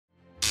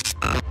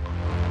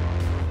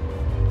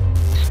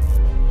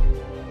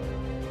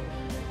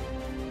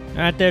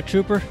Alright there,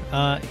 Trooper.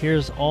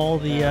 Here's all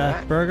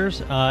the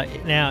burgers.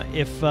 Now,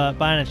 if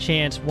by any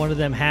chance one of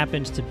them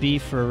happens to be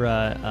for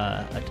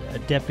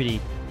a Deputy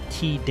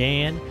T.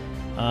 Dan,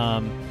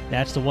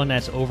 that's the one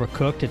that's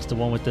overcooked. It's the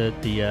one with the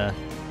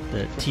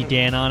T.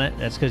 Dan on it.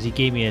 That's because he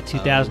gave me a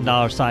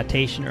 $2,000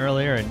 citation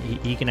earlier, and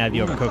he can have the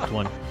overcooked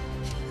one.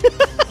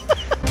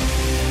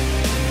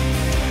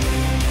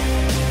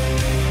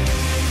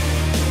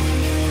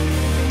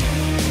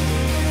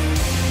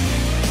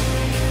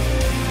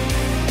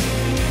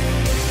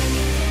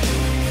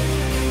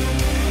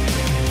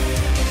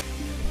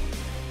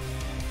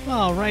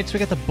 Alright, so we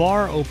got the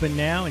bar open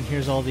now, and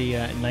here's all the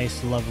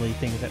nice, lovely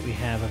things that we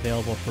have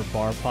available for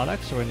bar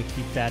products. So we're going to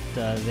keep that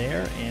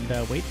there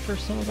and wait for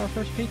some of our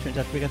first patrons.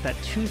 After we got that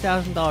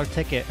 $2,000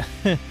 ticket,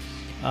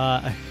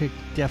 I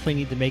definitely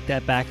need to make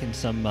that back in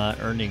some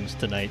earnings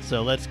tonight.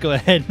 So let's go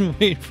ahead and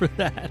wait for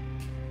that.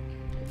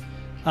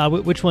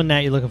 Which one, Nat,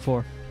 you looking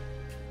for?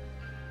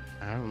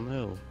 I don't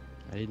know.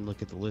 I didn't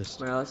look at the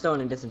list. Well, let's throw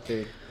in distant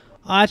food.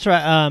 Oh, that's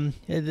right.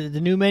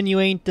 The new menu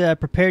ain't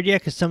prepared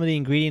yet because some of the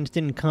ingredients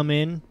didn't come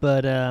in.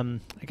 But I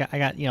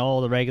got all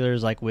the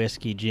regulars like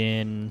whiskey,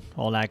 gin,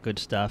 all that good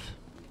stuff.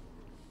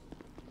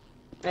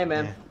 Hey,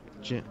 man.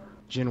 Yeah,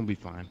 gin will be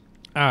fine.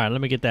 All right,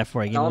 let me get that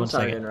for you. Give me I'm one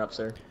sorry second. to interrupt,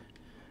 sir.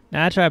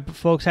 Nah, that's right,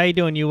 folks. How you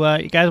doing? You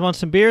guys want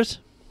some beers?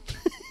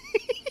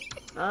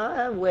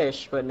 I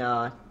wish, but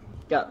no.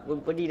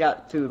 What do you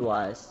got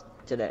food-wise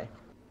today?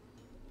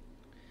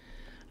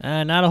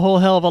 Not a whole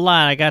hell of a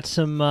lot. I got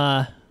some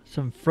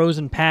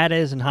frozen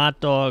patties and hot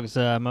dogs.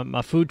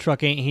 My food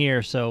truck ain't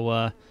here,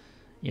 so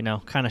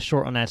kind of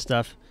short on that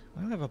stuff.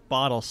 I don't have a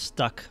bottle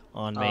stuck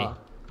on me.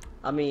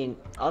 I mean,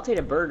 I'll take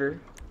a burger.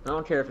 I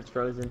don't care if it's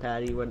frozen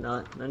patty,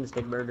 whatnot. I'm just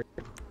take a burger.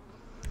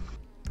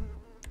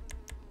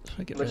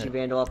 What's your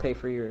Vandal? I'll pay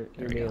for your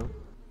meal.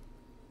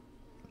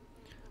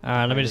 All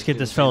right, let me just get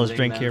this fella's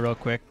drink here real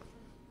quick.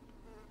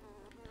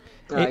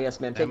 Hey, yes,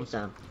 man. Take your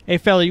time. Hey,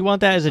 fella, you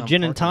want that as a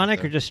gin and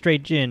tonic or just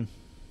straight gin?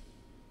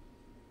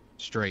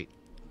 Straight.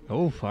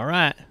 Oh, all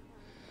right.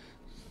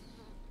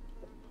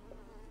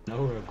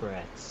 No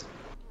regrets.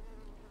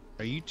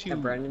 Are you two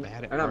Brandon?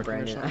 bad at Or not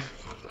parking or Brandon.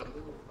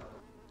 something?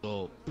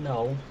 Well,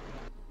 No.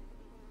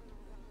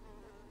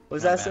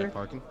 Was not that, bad sir? at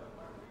parking?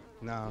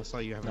 No, I saw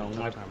you having No, a my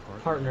tough time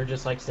parking. partner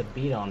just likes to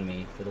beat on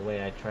me for the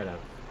way I try to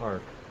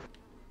park.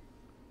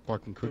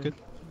 Parking crooked?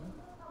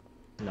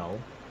 No.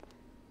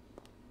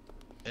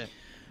 Yeah.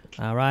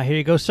 All right, here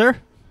you go, sir.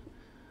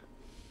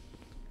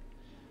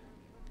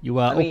 You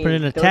I mean,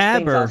 opening a those tab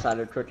things or outside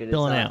are crooked.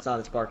 filling It's out?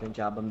 not a sparking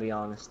job, I'm gonna be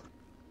honest.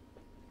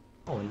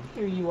 Oh, and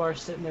here you are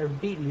sitting there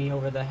beating me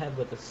over the head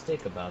with a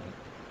stick about it.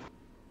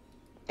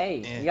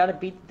 Hey, you gotta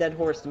beat the dead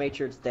horse to make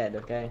sure it's dead,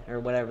 okay?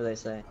 Or whatever they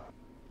say.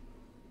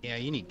 Yeah,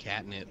 you need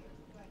catnip.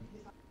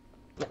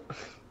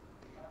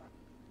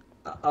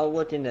 I'll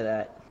look into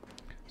that.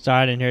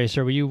 Sorry, I didn't hear you,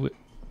 sir. Were you?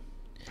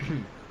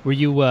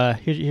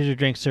 Here's your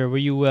drink, sir. Were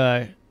you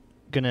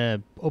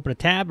gonna open a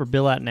tab or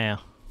bill out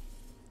now?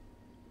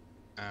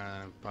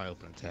 Probably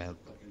open a tab.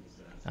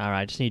 All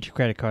right, just need your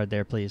credit card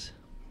there, please.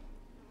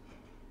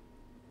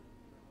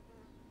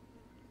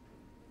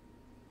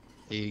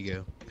 Here you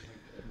go.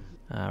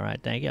 All right,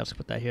 thank you. I'll just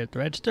put that here at the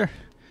register,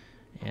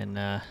 and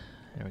there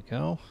we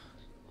go.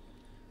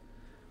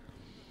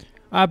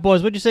 All right,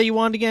 boys. What'd you say you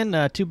wanted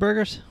again? 2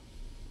 burgers.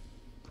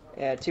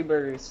 Yeah, 2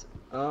 burgers.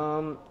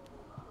 Got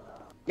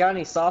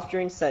any soft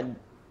drinks that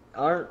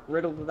aren't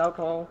riddled with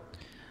alcohol?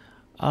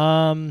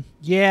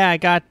 Yeah, I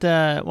got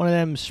one of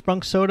them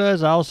Sprunk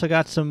sodas. I also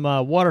got some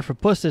water for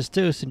pussies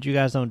too, since you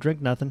guys don't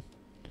drink nothing.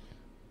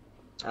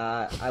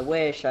 I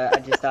wish. I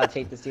just thought I'd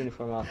take this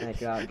uniform off and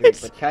head you out and drink.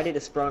 But can I do the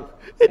Sprunk?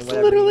 It's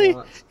and literally you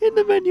want? in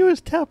the menu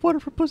is tap water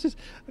for pussies.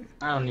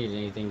 I don't need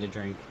anything to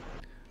drink.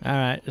 All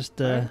right, just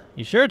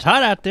you sure it's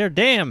hot out there?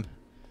 Damn.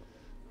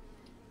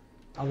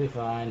 I'll be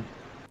fine.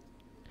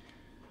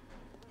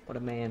 What a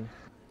man.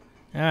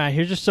 All right,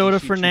 here's your soda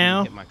Shoot for you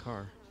now. Hit my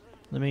car.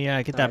 Let me get All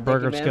that right, thank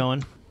burgers you, man.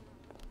 going.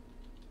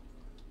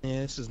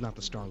 Yeah, this is not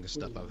the strongest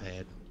stuff I've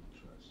had.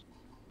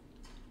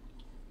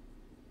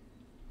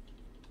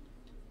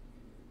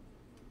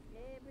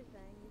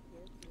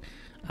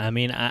 I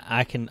mean,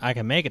 I can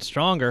make it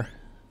stronger.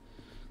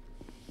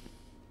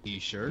 You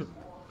sure?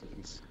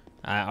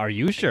 Are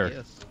you sure?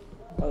 Yes.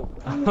 Oh.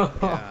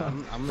 Yeah,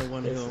 I'm the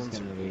one who This is owns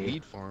a gonna be-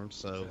 weed farm,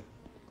 so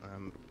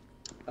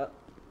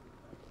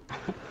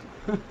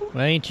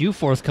Well, ain't you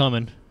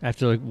forthcoming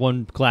after like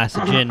 1 glass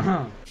of gin?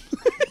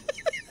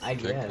 I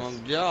guess. Drinking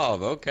on the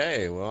job.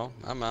 Okay, well,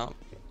 I'm out.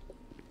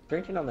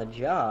 Drinking on the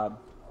job.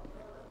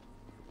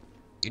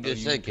 You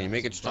just said, can you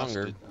make it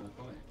stronger? busted.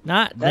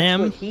 Not That's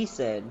them. what he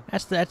said.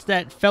 That's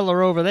that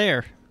feller over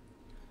there.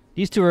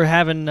 These two are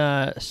having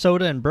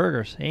soda and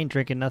burgers. They ain't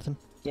drinking nothing.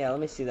 Yeah, let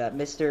me see that.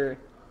 Mr.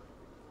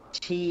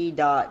 T.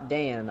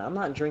 Dan. I'm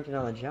not drinking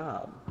on the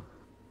job.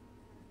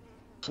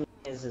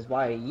 This is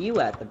why are you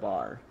at the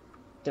bar?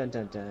 Dun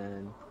dun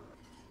dun.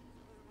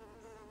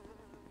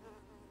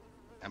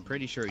 I'm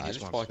pretty sure he I just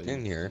just wants walked food.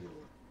 in here.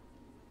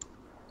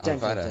 Dun, I'm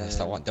fine. dun, I dun.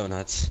 still want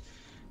donuts.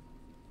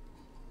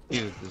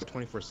 Dude, there's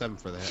 24/7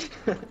 for that.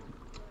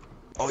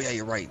 Oh yeah,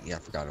 you're right. Yeah, I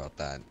forgot about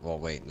that. Well,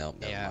 wait, no,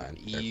 never Yeah, mind.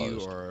 They're EU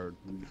closed. or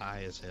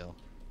high as hell.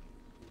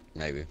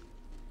 Maybe.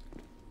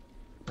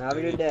 Have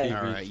a good day.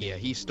 All right, yeah,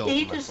 he stole Did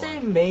he my just say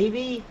flag.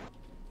 maybe?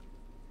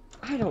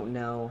 I don't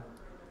know.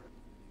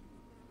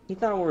 He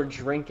thought we were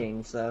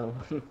drinking, so.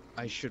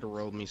 I should have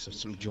rolled me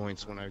some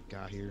joints when I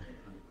got here.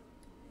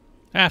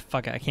 Ah,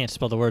 fuck it. I can't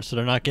spell the words, so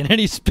they're not getting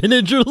any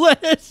spinach or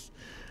lettuce.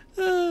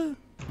 No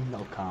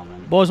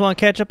comment. Boys want to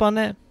catch up on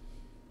that?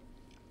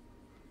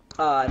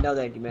 No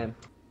thank you, man.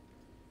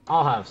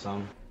 I'll have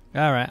some.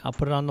 All right, I'll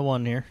put it on the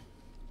one here.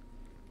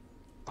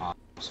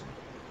 Awesome.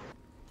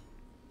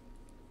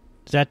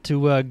 Is that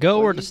to go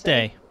What or did to you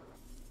stay?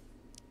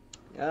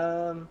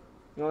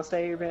 You want to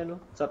stay here, Vandal?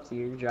 It's up to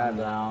you. You're I'm driving.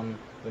 down.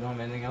 We don't have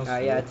anything else.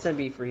 Yeah, it's gonna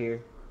be for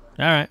here.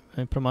 All right, let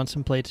me put them on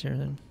some plates here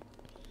then.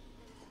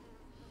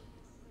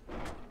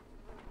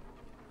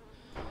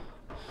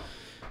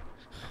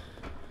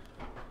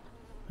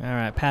 All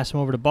right, pass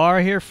them over to bar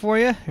here for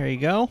you. There you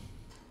go.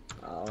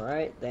 All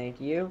right, thank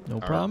you. No All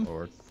right, problem.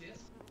 Lord.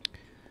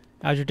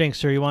 How's your drink,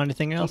 sir? You want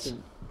anything You else?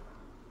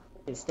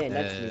 can stand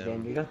next to me,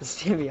 Vandal. You don't have to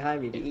stand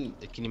behind me to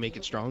eat. Can you make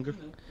it stronger?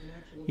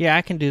 Yeah,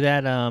 I can do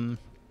that.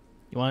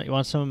 You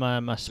want some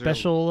of my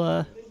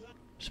special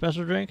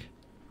special drink?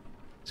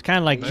 It's kind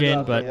of like Yeah, gin,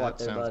 you but Yeah, got all that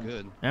there, sounds bud.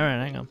 good.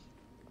 right, hang on.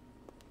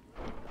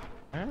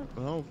 All right,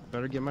 well,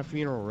 better get my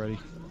funeral ready.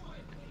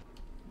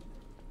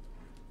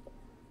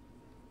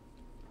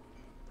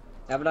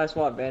 Have a nice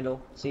walk,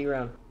 Vandal. See you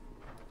around.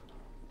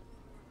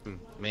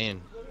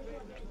 Man,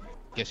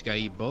 guess you gotta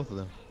eat both of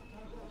them.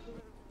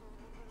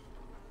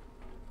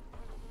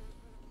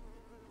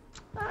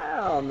 I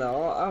don't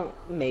know. I'll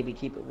maybe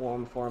keep it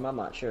warm for him. I'm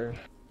not sure.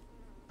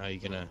 Are you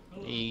gonna?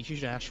 You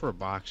should ask for a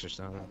box or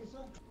something.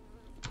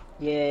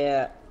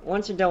 Yeah.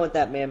 Once you're done with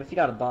that, ma'am, if you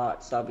got a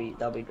box, that'll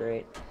be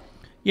great.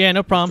 Yeah,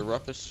 no Mr. problem.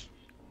 Ruffus.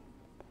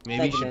 Maybe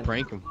Thank you you, should man.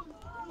 prank him.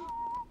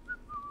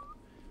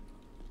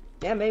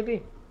 Yeah,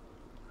 maybe.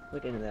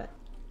 Look into that.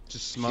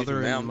 Just smother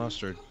it in ma'am.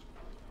 mustard.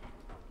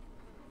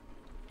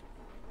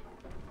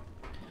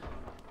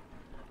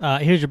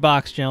 Here's your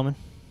box, gentlemen.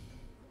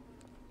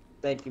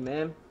 Thank you,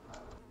 ma'am.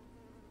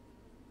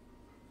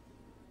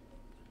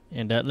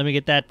 And let me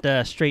get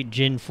that straight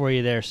gin for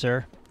you there,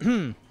 sir.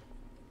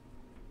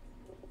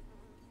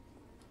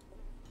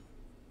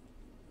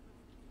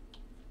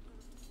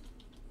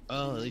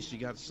 Oh, at least you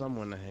got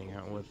someone to hang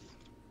out with.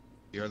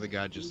 The other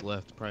guy just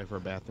left, probably for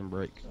a bathroom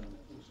break.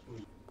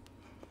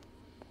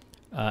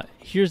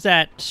 Here's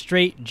that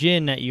straight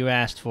gin that you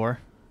asked for.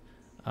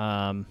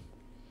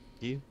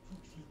 You?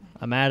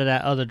 I'm out of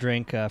that other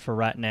drink for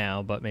right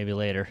now, but maybe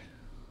later.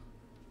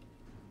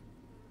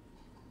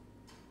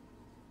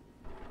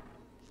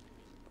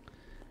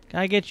 Can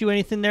I get you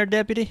anything there,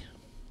 deputy?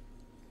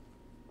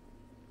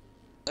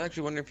 I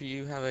actually wonder if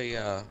you have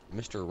a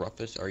Mr.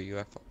 Ruffus or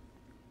US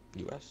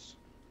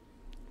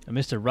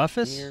Mr.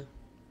 Ruffus? here.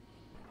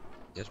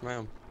 Yes,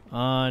 ma'am.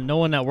 No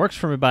one that works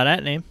for me by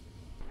that name.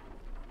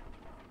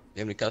 You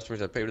have any customers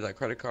that pay with that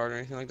credit card or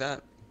anything like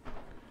that?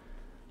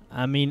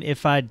 I mean,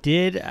 if I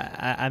did,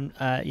 I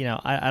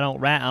don't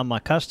rat on my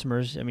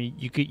customers. I mean,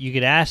 you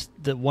could ask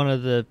one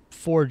of the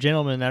four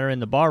gentlemen that are in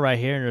the bar right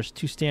here, and there's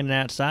two standing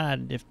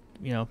outside. If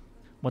you know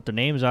what their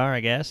names are, I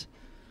guess.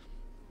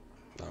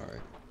 All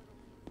right.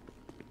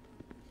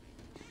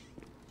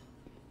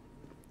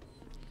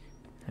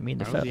 I mean,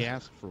 Why was he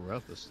asking for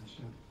Ruffus?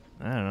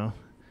 I don't know.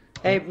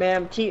 Hey,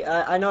 ma'am,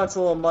 I know it's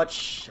a little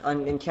much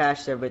in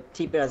cash there, but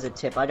keep it as a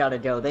tip. I gotta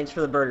go. Thanks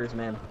for the burgers,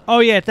 ma'am. Oh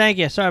yeah, thank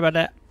you. Sorry about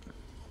that.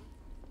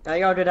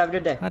 Y'all did have a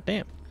good day. God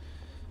damn.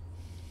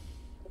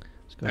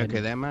 Let's go ahead Okay,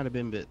 that might have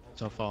been a bit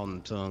tough on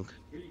the tongue.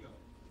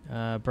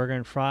 burger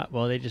and fry.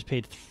 Well, they just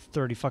paid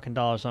 $30 fucking,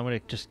 so I'm gonna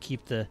just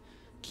keep that,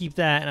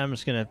 and I'm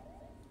just gonna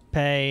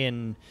pay.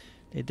 And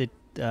they did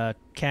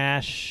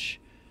cash.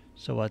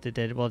 So what they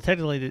did? Well,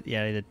 technically,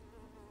 yeah, they did.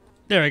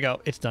 There we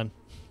go. It's done.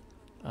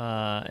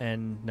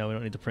 And no, we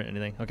don't need to print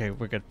anything. Okay,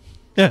 we're good.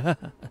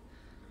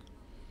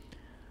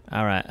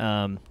 All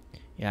right.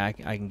 Yeah, I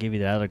can give you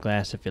the other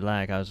glass if you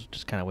like. I was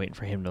just kind of waiting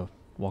for him to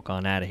walk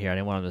on out of here. I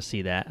didn't want him to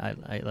see that.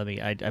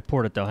 I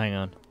poured it though. Hang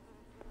on.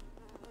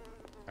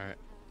 All right.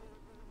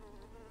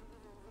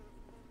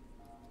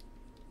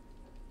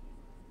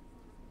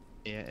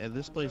 Yeah,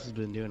 this place has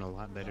been doing a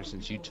lot better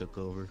since you took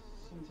over.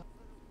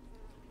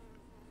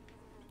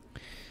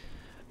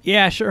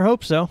 Yeah, I sure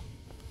hope so.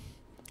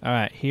 All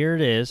right, here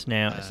it is.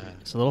 Now,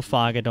 it's a little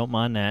foggy. Don't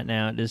mind that.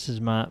 Now, this is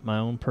my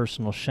own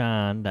personal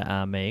shine that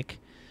I make.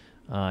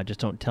 Just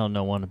don't tell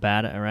no one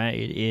about it, all right?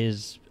 It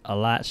is a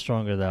lot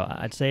stronger, though.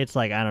 I'd say it's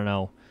like, I don't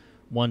know,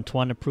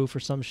 120 proof or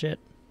some shit.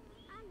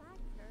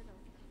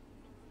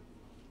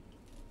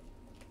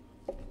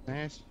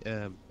 I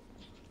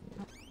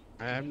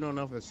don't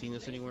know if I've seen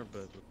this anywhere,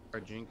 but before I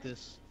drink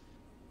this,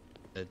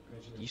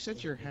 you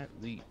said you're at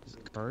the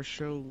car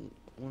show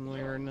one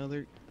way or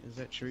another. Is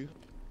that true?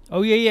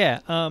 Oh, yeah.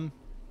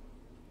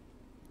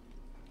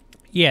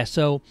 Yeah,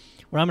 so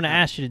what I'm going to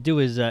ask you to do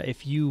is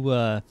if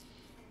you,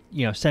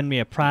 send me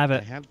a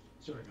private... I have.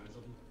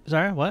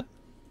 Sorry, what?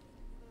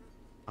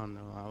 I don't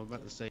know. I was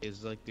about to say,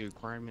 is like the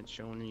requirement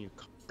showing in your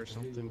car or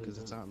something? Because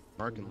it's out in the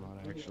parking lot,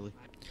 actually.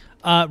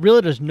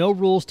 Really, there's no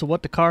rules to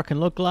what the car can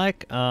look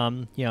like.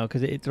 You know,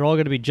 because they're all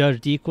going to be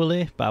judged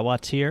equally by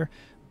what's here.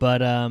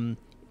 But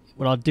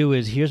what I'll do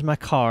is, here's my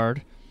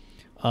card.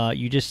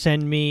 You just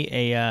send me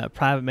a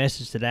private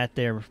message to that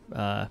there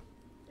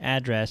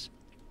address,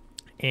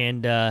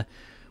 and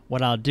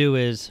what I'll do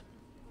is,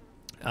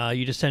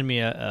 you just send me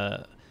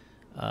a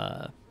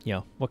you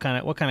know, what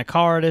kind of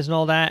car it is and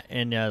all that,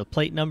 and the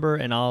plate number,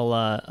 and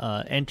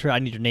I'll enter. I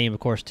need your name, of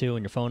course, too,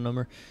 and your phone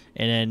number,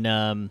 and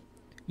then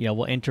you know,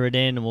 we'll enter it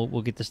in, and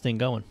we'll get this thing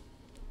going.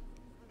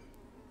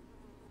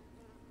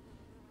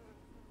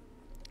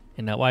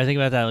 And while I think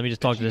about that, let me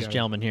just talk to this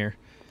gentleman here.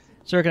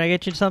 Sir, can I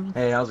get you something?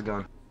 Hey, how's it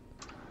going?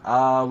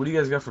 What do you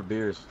guys got for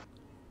beers?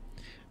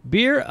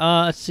 Beer?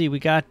 Let's see. We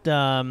got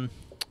the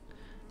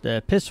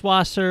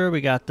Pisswasser. We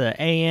got the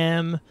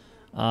AM.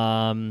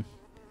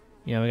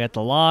 You know, we got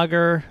the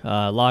Lager,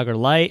 Lager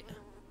Light.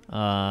 We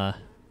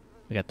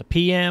got the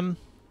PM.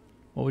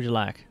 What would you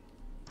like?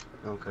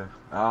 Okay.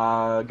 Go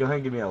ahead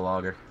and give me a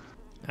lager.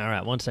 All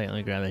right, 1 second. Let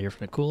me grab that here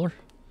from the cooler.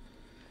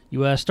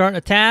 You starting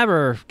a tab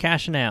or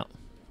cashing out?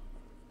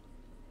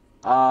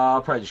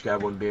 I'll probably just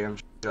grab one beer. I'm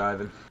just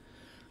driving.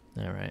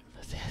 All right.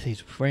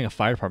 He's wearing a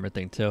fire department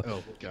thing, too.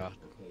 Oh, God.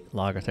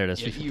 Lager, there it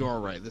is. Yeah, you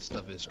are right. This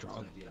stuff is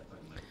strong.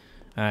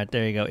 All right,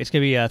 there you go. It's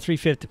going to be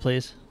 $3.50,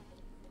 please.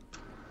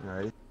 All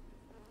right.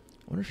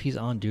 I wonder if he's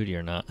on duty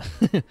or not.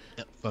 Yep,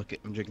 fuck it.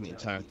 I'm drinking the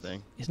entire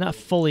thing. He's not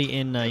fully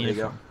in There you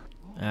go. uniform.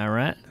 All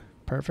right.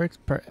 Perfect.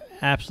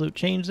 Absolute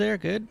change there.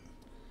 Good.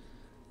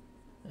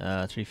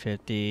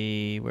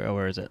 $3.50.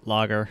 Where is it?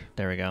 Lager.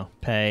 There we go.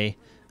 Pay.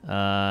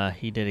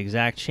 He did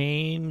exact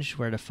change.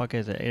 Where the fuck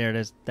is it? There it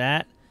is.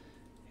 That.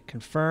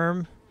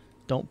 Confirm.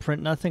 Don't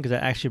print nothing, because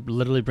that actually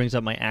literally brings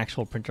up my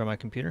actual printer on my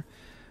computer.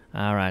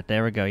 All right.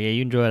 There we go. Yeah,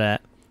 you enjoy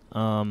that.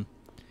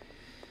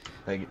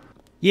 Thank you.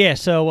 Yeah,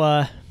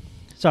 so,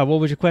 sorry, what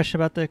was your question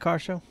about the car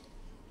show?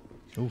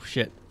 Oh,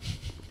 shit.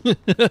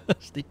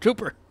 It's the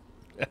trooper.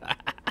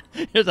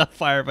 There's a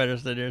firefighter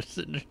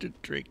sitting there to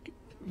drink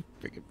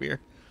freaking beer.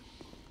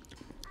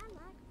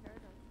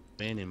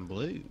 Man in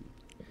blue.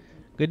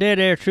 Good day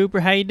there, trooper.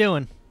 How you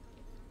doing?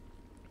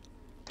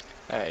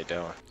 How you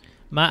doing?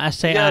 I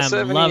say You guys I'm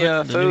have any, loving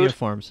the new food?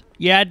 uniforms.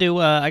 Yeah, I do.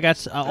 I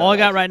got all I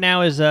got right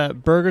now is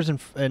burgers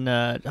and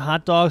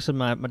hot dogs, and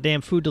my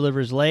damn food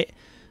delivery's late.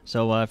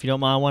 So if you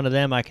don't mind one of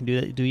them, I can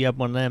do you up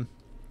one of them.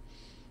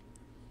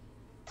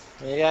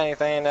 You got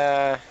anything?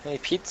 Any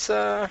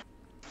pizza?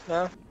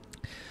 No.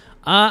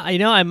 You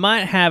know, I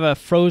might have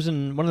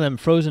one of them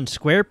frozen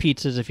square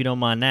pizzas if you don't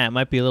mind that. It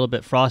might be a little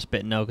bit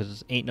frostbitten though,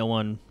 because ain't no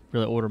one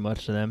really order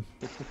much of them.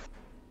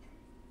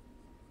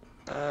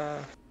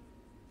 I'm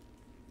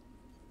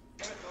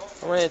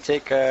gonna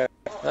take.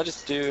 I'll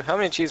just do. How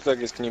many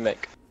cheeseburgers can you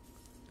make?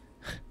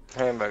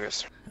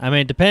 Hamburgers. I mean,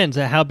 it depends.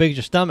 How big's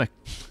your stomach?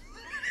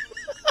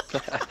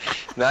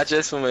 Not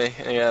just for me.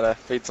 I gotta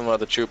feed some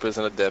other troopers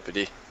and a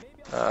deputy.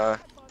 Yeah,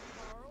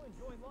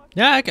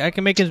 I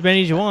can make as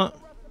many as you want.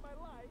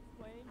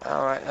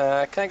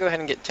 Alright, can I go ahead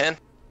and get 10?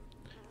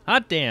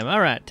 Hot damn. All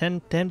right.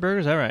 10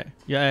 burgers. All right.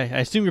 Yeah, I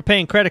assume you're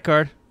paying credit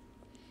card.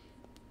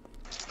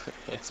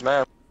 Yes,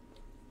 ma'am.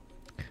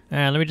 All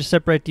right. Let me just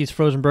separate these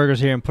frozen burgers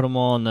here and put them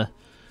all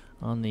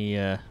on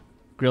the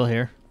grill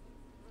here.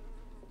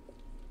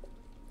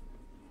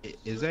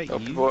 Is that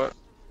Hope you? you boy.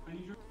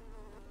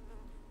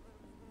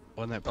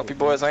 On that Hope you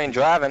poor boys man? ain't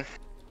driving.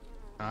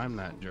 I'm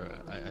not driving.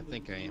 I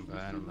think I am, but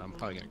I don't know. I'm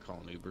probably gonna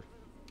call an Uber.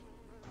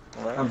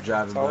 Alright, I'm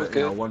driving, it's always but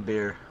you know, good. one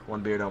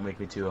beer don't make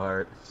me too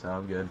hard, so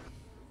I'm good.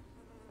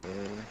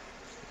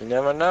 You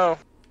never know.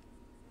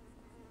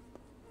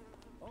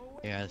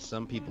 Yeah,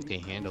 some people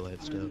can't handle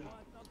that stuff.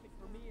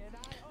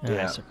 All right.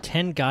 Yeah. So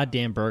 10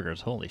 goddamn burgers.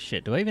 Holy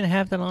shit. Do I even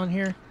have that on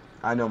here?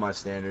 I know my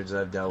standards.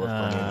 I've dealt with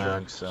plenty of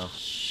drunks, so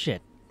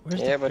Shit.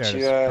 Where's Yeah, the but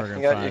you burger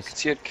and got your fries?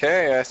 concealed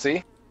carry, I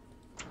see.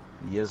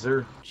 yes,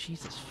 sir.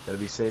 Jesus. Gotta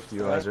be safe to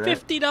you guys, right?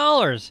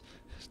 $50.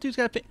 This dude's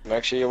got to pay.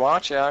 Make sure you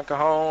watch your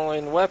alcohol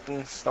and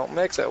weapons. Don't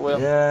mix it with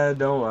 'em. Yeah,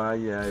 don't lie.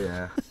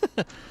 Yeah.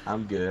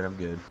 I'm good. I'm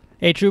good.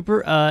 Hey,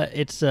 trooper.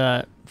 It's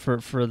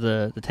for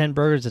the 10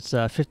 burgers. It's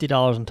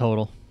 $50 in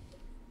total.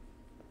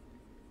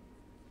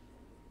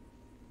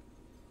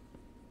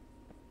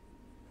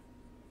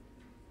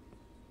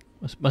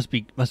 Must.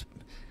 Here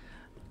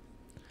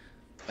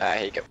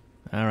you go.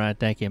 All right,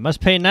 thank you. Must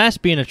pay nice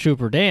being a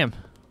trooper. Damn.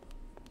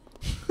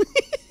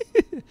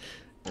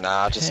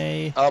 Nah,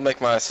 Pay. I'll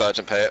make my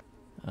sergeant pay it.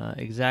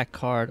 Exact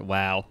card.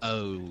 Wow.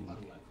 Oh,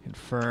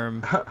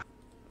 Confirm.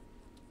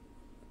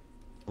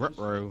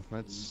 ruh-roh.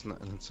 That's not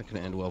gonna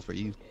end well for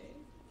you.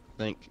 I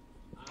think.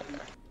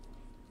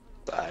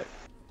 Alright.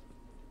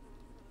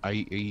 Are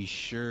you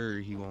sure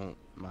he won't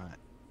mind?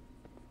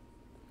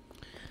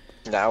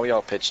 Nah, we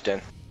all pitched in.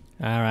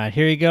 All right,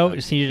 here you go.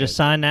 Just need you to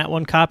sign that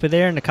one copy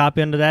there, and the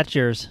copy under that's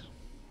yours.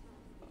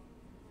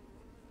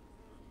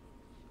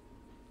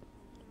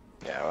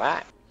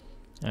 Alright.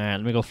 All right,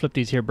 let me go flip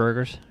these here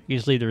burgers. You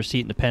just leave the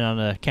receipt and the pen on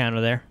the counter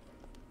there.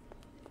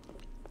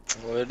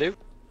 What'll do?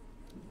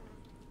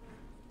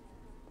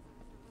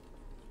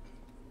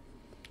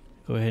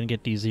 Go ahead and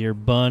get these here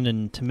bun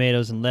and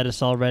tomatoes and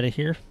lettuce all ready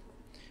here.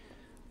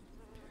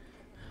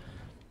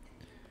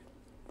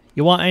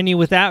 You want any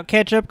without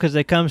ketchup? Because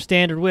they come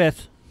standard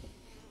with.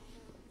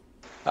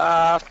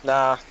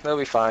 Nah, they'll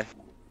be fine.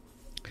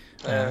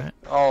 Alright.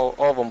 All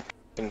of them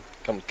can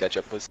come with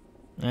ketchup, please.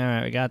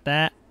 Alright, we got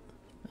that.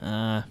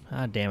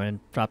 Damn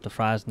it, drop the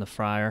fries in the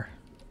fryer.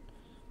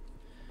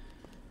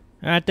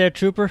 Alright there,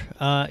 Trooper.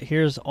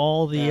 Here's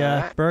all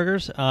the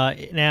burgers.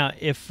 Now,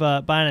 if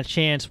by any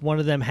chance one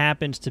of them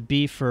happens to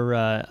be for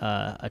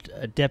a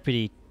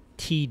Deputy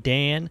T.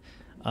 Dan,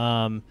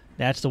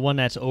 that's the one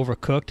that's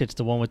overcooked. It's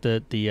the one with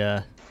the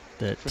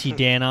T.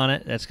 Dan on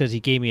it. That's because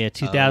he gave me a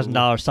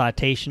 $2,000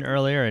 citation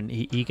earlier, and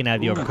he can have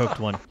the overcooked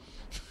one.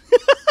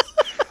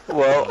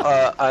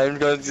 Well, I'm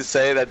going to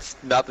say that's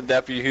not the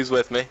deputy who's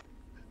with me.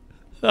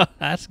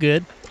 That's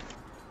good.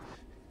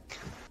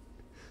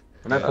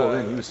 When I pulled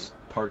in, he was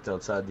parked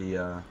outside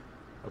the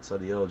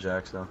Yellow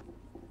Jacks, though.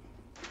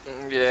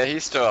 Yeah,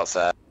 he's still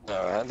outside.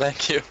 Alright,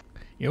 thank you.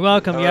 You're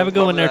welcome. You have a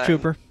good one there,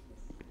 Trooper.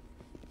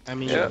 I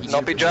mean, Yeah,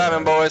 don't be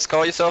driving, boys.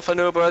 Call yourself an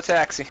Uber or a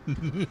taxi.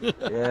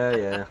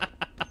 Yeah.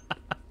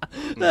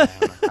 Nah.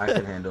 I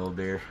can handle a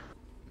beer.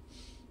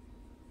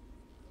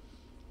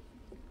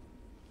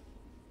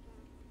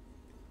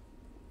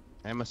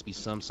 That must be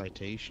some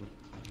citation.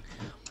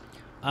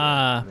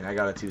 I mean, I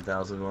got a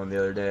 2000 one the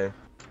other day.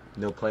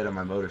 No plate on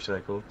my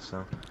motorcycle,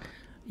 so.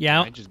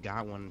 Yeah. I just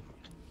got one.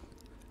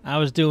 I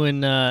was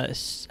doing, I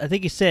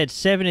think you said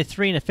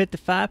 73 and a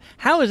 55.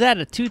 How is that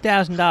a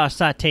 $2,000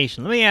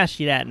 citation? Let me ask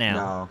you that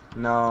now.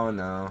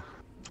 No.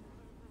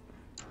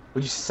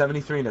 Would you say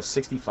 73 and a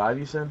 65,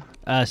 you said?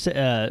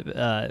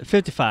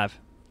 55.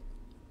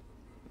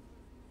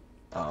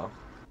 Oh.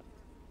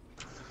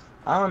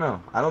 I don't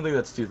know. I don't think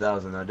that's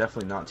 2000, though.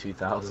 Definitely not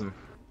 2000.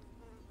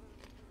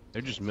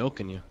 They're just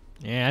milking you.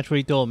 Yeah, that's what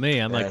he told me.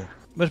 I'm like,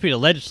 must be the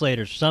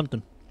legislators or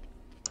something.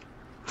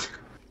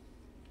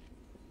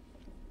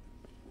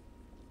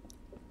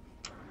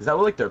 Is that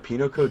what, like, their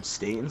penal code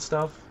state and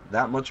stuff?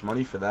 That much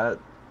money for that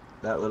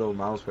little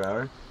miles per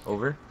hour?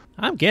 Over?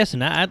 I'm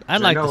guessing. I'd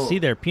like to see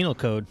their penal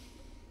code.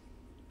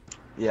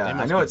 Yeah,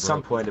 I know at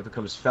some point it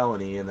becomes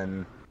felony and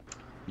then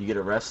you get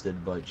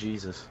arrested, but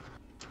Jesus.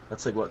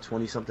 That's like, what,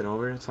 20-something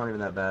over? It's not even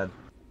that bad.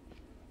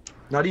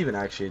 Not even,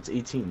 actually. It's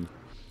 18.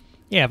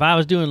 Yeah, if I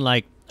was doing,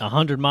 like,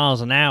 100 miles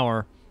an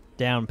hour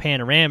down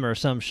Panorama or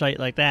some shite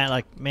like that,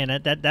 like,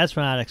 man, that's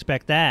when I'd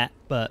expect that,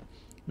 but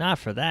not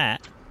for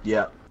that.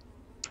 Yeah.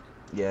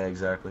 Yeah,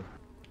 exactly.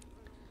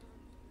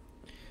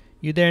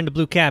 You there in the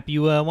blue cap,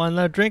 you want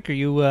another drink or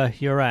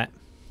you're right?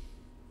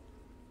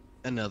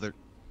 Another.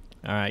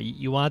 All right,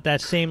 you want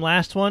that same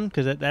last one?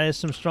 Because that is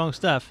some strong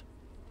stuff.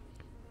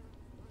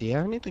 Do you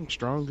have anything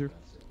stronger?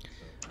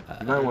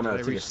 You might want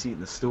to take a seat in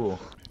the stool.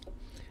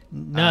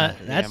 No,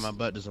 yeah, my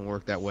butt doesn't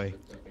work that way.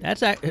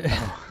 That's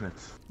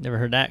never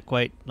heard that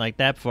quite like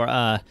that before.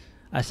 I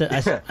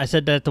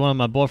said that to one of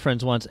my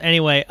boyfriends once.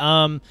 Anyway,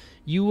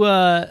 you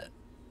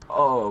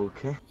Oh,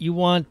 okay. You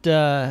want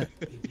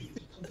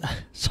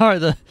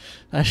sorry,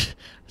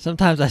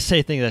 sometimes I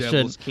say things I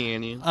Devil's shouldn't.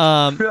 Canyon.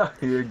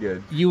 You're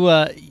good.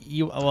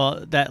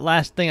 Well, that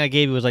last thing I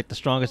gave you was like the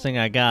strongest thing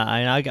I got.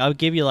 I'll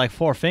give you like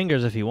 4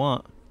 fingers if you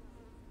want.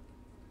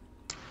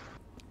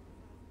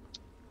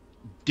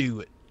 Do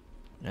it.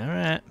 All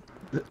right.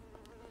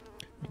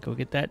 Go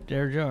get that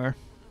there jar.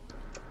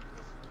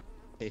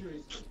 Hey.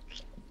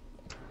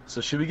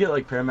 So should we get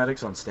like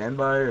paramedics on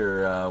standby,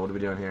 or what are we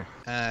doing here?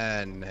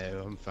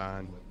 No, I'm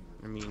fine.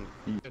 I mean,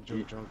 I got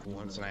drunk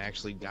once and I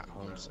actually got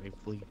home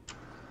safely.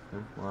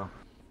 Wow.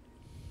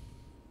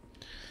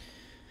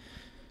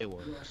 It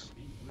works.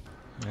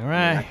 All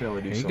right. I can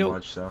only do Here you so go.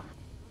 much, so.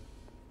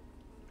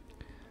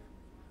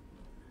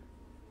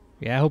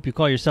 Yeah, I hope you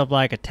call yourself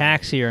like a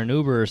taxi or an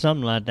Uber or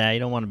something like that. You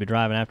don't want to be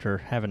driving after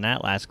having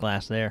that last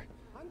glass there.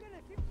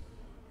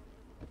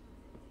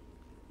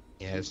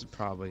 Yeah, this is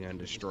probably gonna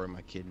destroy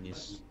my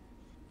kidneys.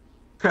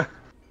 I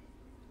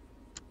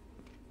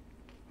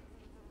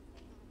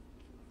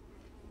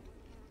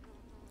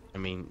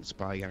mean, it's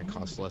probably gonna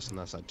cost less than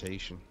that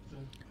citation.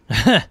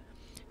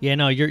 Yeah,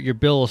 no, your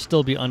bill will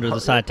still be under the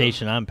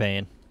citation I'm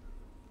paying.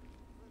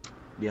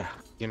 Yeah.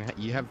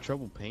 You have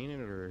trouble paying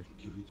it, or?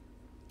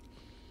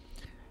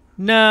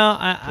 No,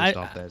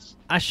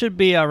 I should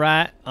be all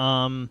right.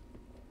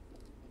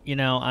 You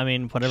know, I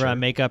mean, whatever I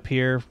make up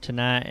here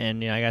tonight,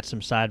 and you know, I got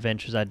some side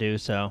ventures I do,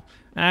 so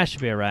I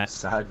should be all right.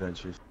 Side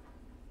ventures.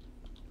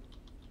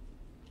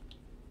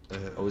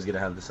 Always gonna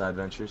have the side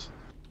ventures.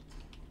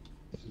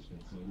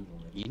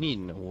 You need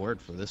an award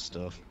for this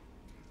stuff.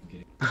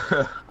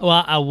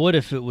 Well, I would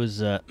if it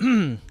was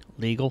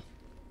legal.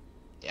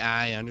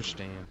 I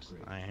understand.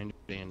 I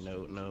understand.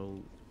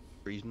 No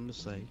reason to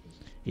say.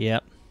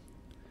 Yep.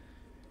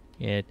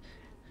 Yeah.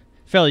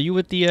 Fella, you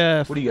with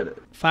the what do you got?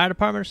 Fire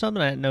department or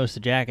something? I didn't notice the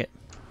jacket.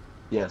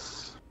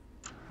 Yes.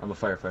 I'm a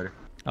firefighter.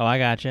 Oh, I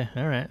got you.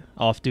 All right.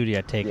 Off duty,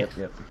 I take it.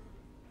 Yep.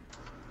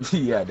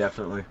 Yeah,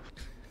 definitely.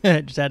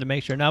 Just had to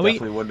make sure. Now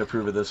Definitely wouldn't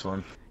approve of this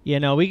one. Yeah,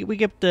 no, we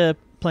get the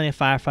plenty of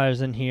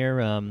firefighters in here.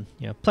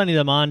 You know, plenty of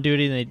them on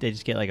duty. They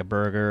just get like a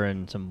burger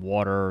and some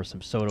water or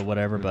some soda,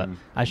 whatever. But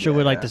I sure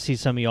would like to see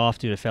some of you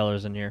off-duty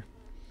fellers in here.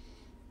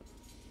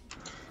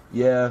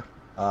 Yeah.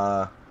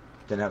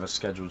 Didn't have a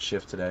scheduled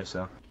shift today,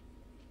 so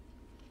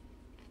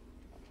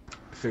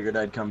figured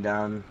I'd come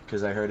down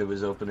because I heard it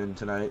was opening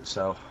tonight.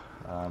 So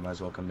might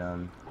as well come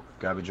down,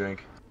 grab a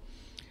drink.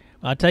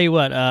 I'll tell you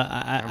what.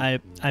 I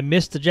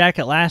missed the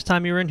jacket last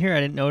time you were in here.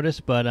 I didn't notice,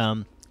 but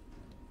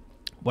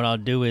what I'll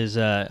do is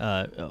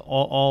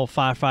all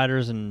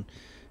firefighters and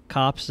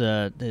cops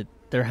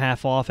they're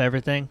half off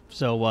everything.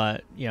 So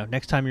you know,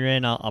 next time you're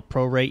in, I'll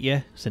prorate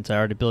you since I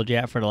already billed you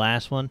out for the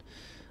last one.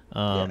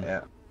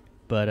 Yeah.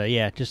 But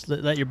yeah, just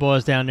let your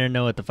boys down there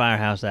know at the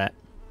firehouse at.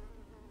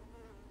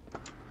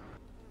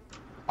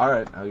 All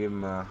right, I'll give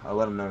them. I'll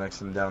let them know next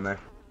time I'm down there.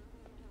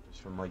 It's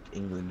from like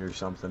England or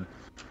something.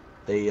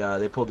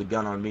 They pulled the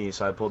gun on me,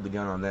 so I pulled the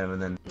gun on them, and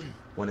then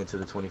went into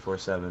the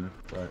 24/7.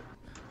 But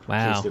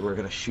wow, in case they were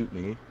gonna shoot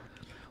me.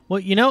 Well,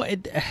 you know,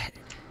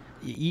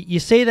 you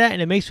say that,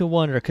 and it makes me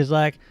wonder because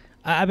like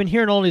I've been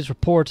hearing all these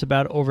reports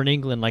about over in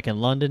England, like in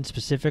London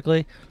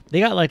specifically. They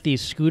got like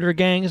these scooter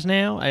gangs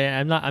now.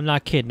 I'm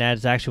not kidding. That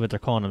is actually what they're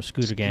calling them,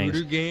 scooter gangs.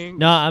 Scooter gangs?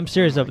 No, I'm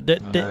serious though.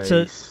 Nice.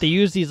 So they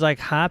use these like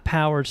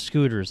high-powered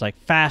scooters, like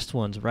fast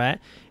ones, right?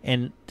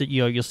 And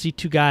you know, you'll see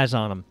two guys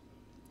on them.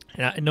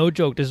 And no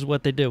joke, this is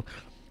what they do.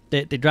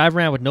 They drive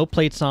around with no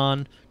plates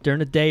on during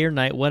the day or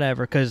night,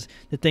 whatever. Because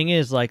the thing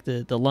is, like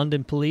the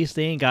London police,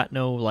 they ain't got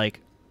no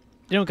like.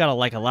 They don't got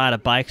like a lot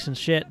of bikes and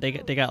shit. They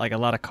got like a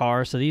lot of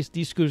cars, so these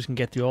scooters can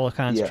get through all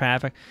kinds of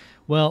traffic.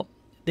 Well,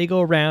 they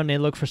go around, they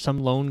look for some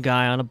lone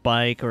guy on a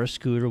bike or a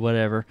scooter,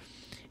 whatever,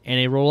 and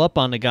they roll up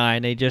on the guy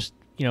and they just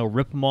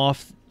rip him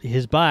off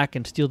his bike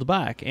and steal the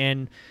bike.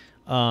 And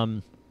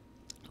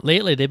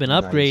lately they've been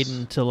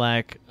upgrading to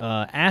like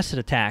acid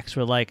attacks,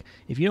 where like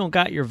if you don't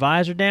got your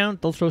visor down,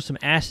 they'll throw some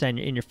acid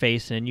in your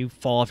face and you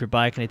fall off your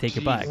bike and they take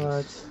your bike.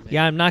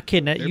 Yeah, I'm not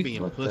kidding. They're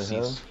being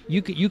pussies.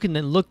 You can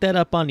then look that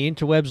up on the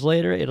interwebs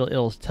later.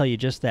 It'll tell you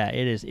just that.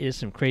 It is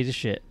some crazy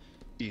shit.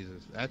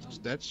 Jesus,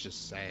 that's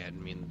just sad.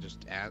 I mean,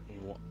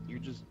 you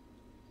just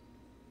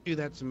do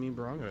that to me,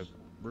 bro. I'm gonna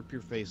rip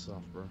your face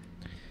off, bro.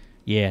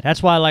 Yeah,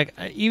 that's why like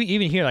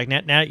even here, like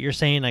now that you're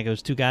saying like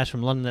those two guys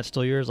from London that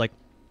stole yours, like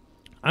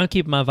I'm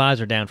keeping my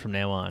visor down from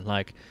now on.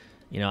 Like,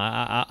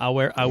 I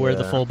wear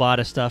the full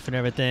body stuff and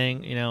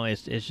everything.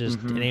 It's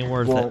just it ain't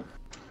worth it.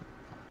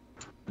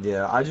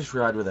 Yeah, I just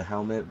ride with a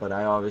helmet, but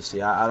I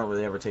don't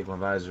really ever take my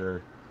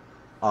visor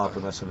up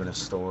unless I'm in a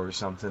store or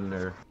something,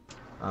 or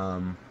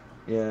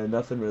yeah,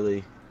 nothing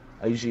really.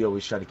 I usually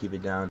always try to keep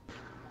it down.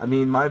 I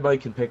mean, my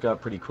bike can pick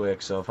up pretty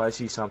quick, so if I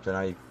see something,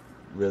 I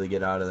really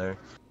get out of there.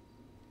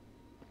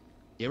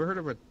 You ever heard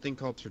of a thing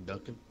called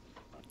turducken?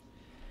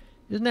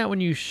 Isn't that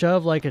when you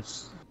shove like a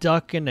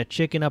duck and a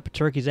chicken up a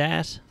turkey's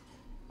ass?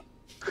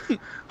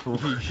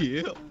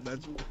 Yeah,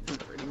 that's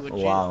pretty much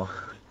wow.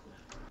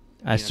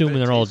 I assume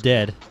they're all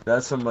dead.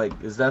 That's some like,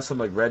 is that some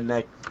like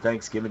redneck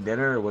Thanksgiving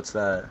dinner, or what's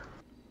that?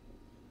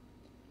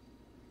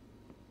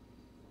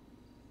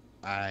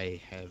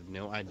 I have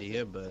no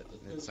idea, but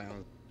it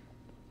sounds.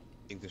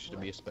 I think there should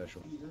be a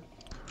special.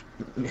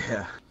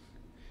 Yeah.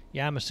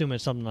 Yeah, I'm assuming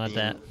it's something like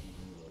that.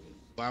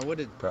 Why would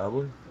it?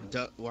 Probably.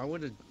 Why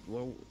would it?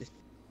 Well,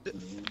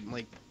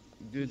 like,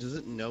 dude, does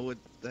it know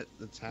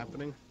that's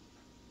happening?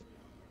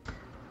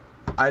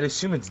 I'd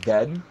assume it's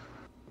dead.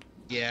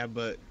 Yeah,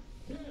 but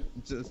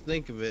just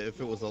think of it.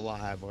 If it was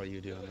alive, while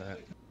you're doing that.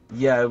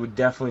 Yeah, it would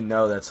definitely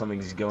know that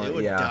something's going. It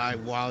would die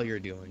while you're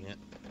doing it.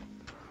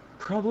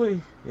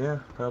 Probably. Yeah,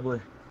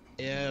 probably.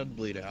 Yeah, it'd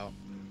bleed out.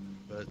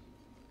 But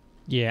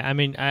yeah, I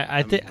mean,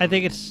 I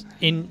think it's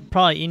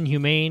probably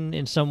inhumane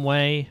in some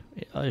way,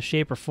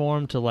 shape or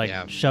form to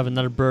like shove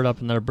another bird up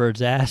another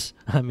bird's ass.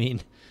 I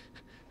mean,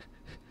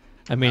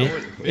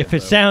 if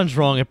it sounds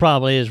wrong, it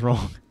probably is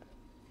wrong.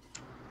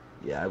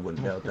 Yeah, I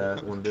wouldn't doubt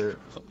that one bit.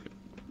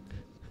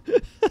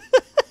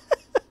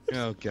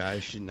 Oh, God, I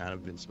should not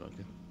have been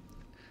smoking.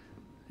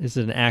 This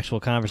is an actual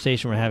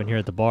conversation we're having here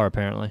at the bar,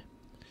 apparently.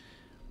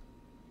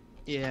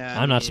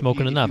 Yeah, I'm not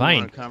smoking enough. I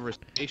ain't.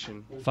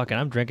 Conversation. Fucking,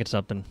 I'm drinking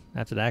something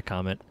after that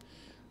comment.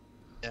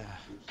 Yeah.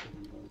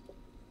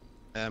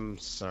 I'm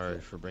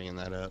sorry for bringing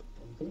that up.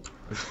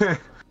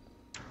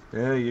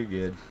 Yeah, you're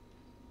good.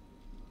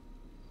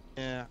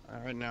 Yeah,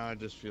 right now I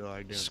just feel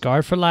like doing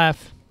Scarred for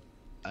life.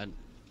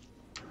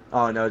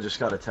 Oh no, just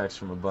got a text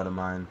from a bud of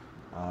mine.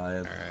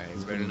 Alright,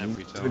 he's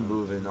been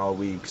moving all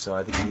week, so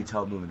I think he needs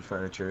help moving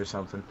furniture or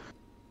something.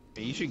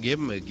 You should give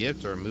him a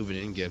gift or a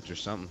moving-in gift or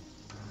something.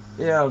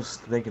 Yeah, I was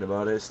thinking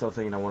about it. Still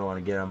thinking I want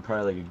to get him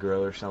probably like a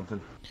grill or something.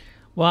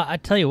 Well, I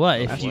tell you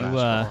what, if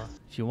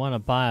you want to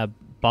buy a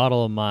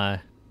bottle of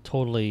my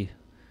totally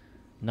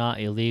not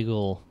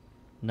illegal,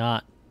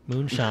 not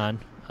moonshine,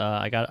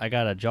 I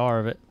got a jar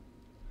of it.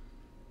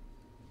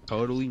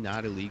 Totally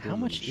not illegal. How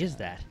much is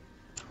that?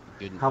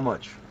 How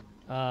much?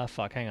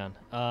 Fuck, hang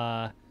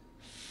on.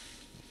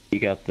 You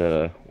got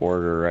the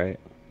order, right?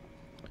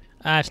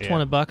 It's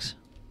 $20.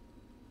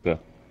 Go.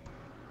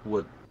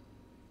 What?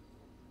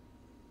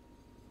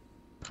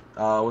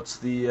 What's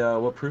the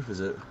what proof is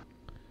it?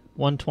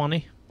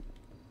 120.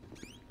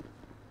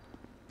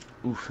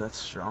 Oof, that's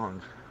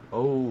strong.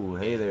 Oh,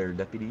 hey there,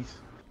 deputies.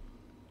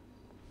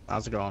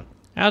 How's it going?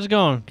 How's it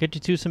going?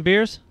 Get you some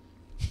beers?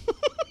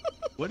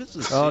 What is the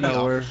Oh, city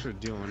no, officer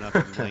doing up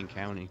in Lane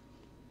County?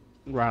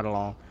 Right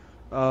along.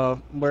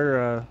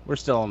 We're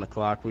still on the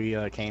clock. We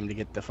came to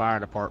get the fire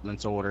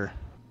department's order.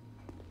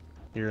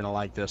 You're gonna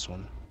like this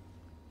one.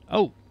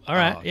 Oh, all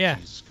right, Oh, yeah.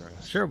 Jesus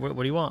Christ. Sure. What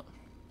do you want?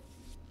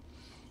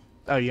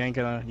 Oh, you ain't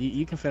gonna.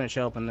 You can finish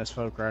helping this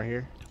folk right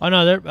here. Oh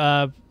no,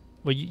 they're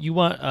well, you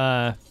want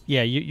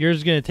yeah, yours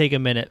is gonna take a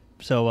minute,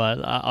 so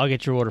I'll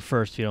get your order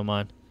first if you don't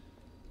mind.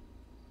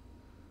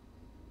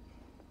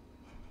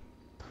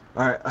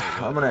 All right,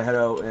 I'm gonna head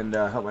out and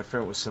help my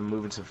friend with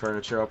moving some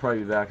furniture. I'll probably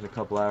be back in a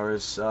couple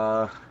hours.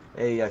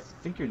 Hey, I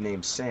think your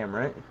name's Sam,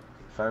 right?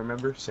 If I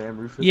remember, Sam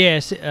Rufus.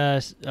 Yes.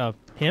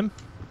 Him?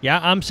 Yeah,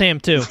 I'm Sam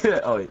too.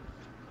 Oh.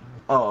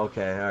 Oh,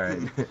 okay.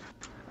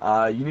 All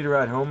right. You need a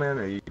ride home, man?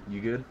 Or you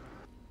good?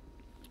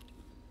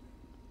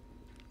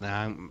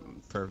 Nah,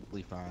 I'm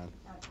perfectly fine.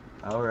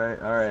 All right.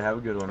 Have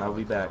a good one. I'll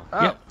be back.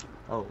 Yep.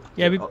 Oh.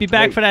 Yeah, be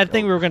back hey, for that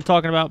thing we were gonna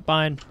talking about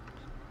buying.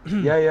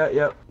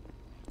 Yeah.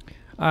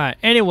 All right.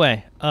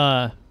 Anyway,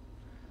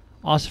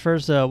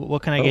 Ossifers,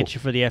 what can I get you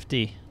for the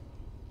FD?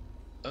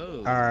 Oh.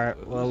 All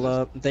right.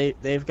 Well,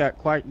 they've got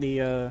quite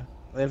the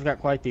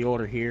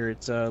order here.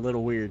 It's a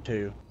little weird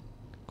too.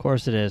 Of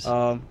course it is.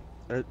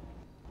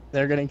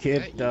 They're gonna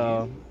get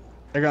a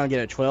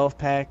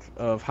 12-pack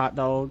of hot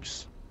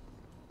dogs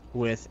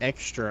with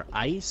extra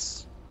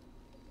ice.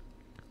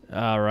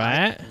 All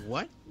right.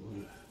 What?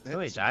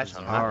 Wait, ice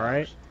on All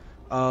right.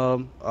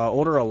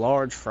 Order a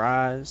large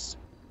fries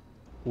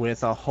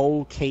with a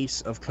whole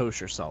case of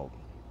kosher salt.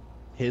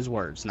 His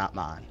words, not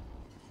mine.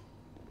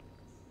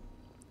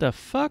 The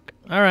fuck?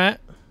 All right.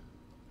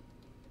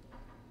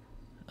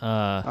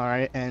 All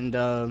right, and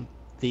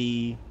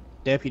the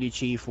deputy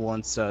chief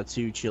wants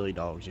 2 chili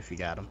dogs if you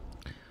got them.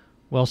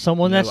 Well,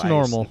 someone that's ice,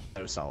 normal.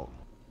 No salt.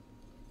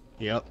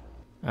 Yep.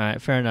 All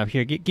right, fair enough.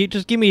 Here,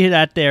 just give me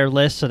that there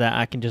list so that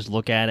I can just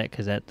look at it,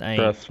 because that I ain't...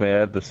 Trust me, I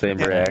had the same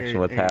reaction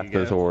with Here half you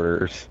those go.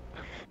 orders.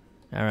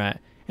 All right.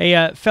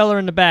 Hey, fella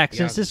in the back,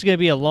 since Yeah. this is gonna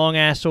be a long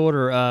ass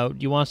order,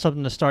 you want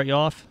something to start you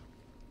off?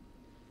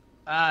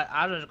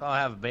 I'm just gonna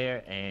have a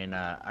beer, and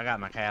I got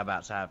my cab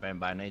outside if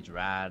anybody needs a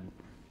ride.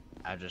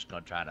 I'm just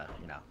gonna try to, Is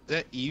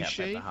that you, get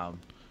Shay? people home.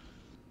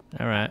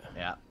 All right.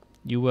 Yeah.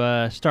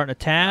 You starting a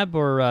tab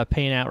or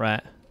paying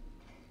outright?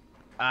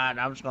 I'm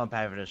just gonna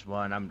pay for this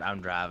one.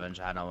 I'm driving,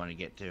 so I don't want to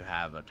get too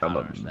high of a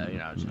tolerance.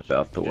 So, just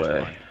out the just way.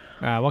 one.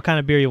 All right. What kind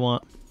of beer you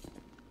want?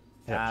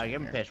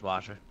 Give me a piss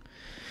washer.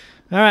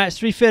 All right, it's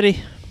 $3.50.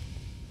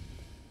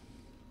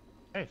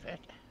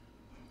 350.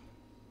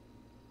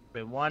 Be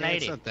Yeah, 180.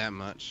 it's not that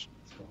much.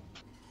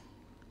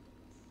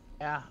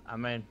 Yeah, I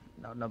mean,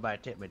 nobody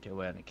tipped me too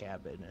well in the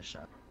cab business, so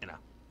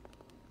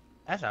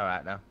that's all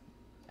right though.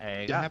 There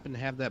you You go. happen to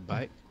have that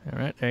bike? All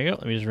right, there you go.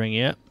 Let me just ring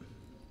you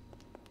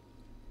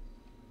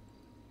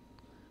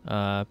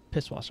up.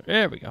 Piss washer.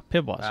 There we go.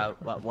 Pib washer.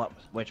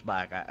 Which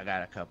bike? I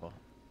got a couple.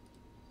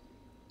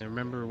 I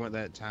remember what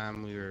that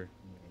time we were,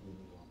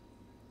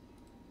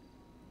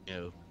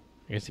 I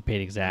guess he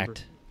paid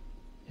exact.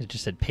 It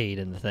just said paid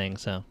in the thing,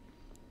 so.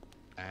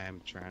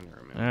 I'm trying to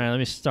remember. All right, let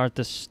me start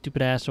this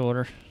stupid ass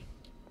order.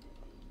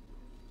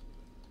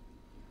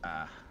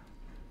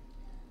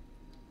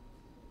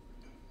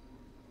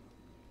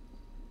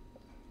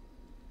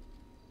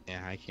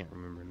 Yeah, I can't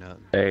remember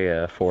nothing.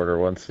 Hey, Forder,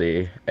 once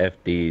the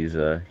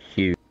FD's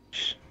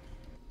huge,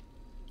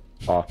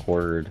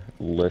 awkward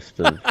list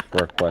of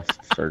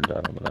requests are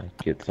done, I'm gonna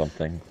get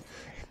something.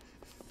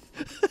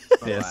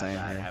 Yeah, same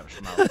I here. have a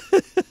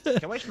smoke.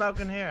 Can we smoke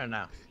in here or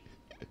no?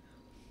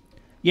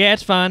 Yeah,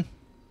 it's fine.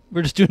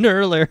 We're just doing it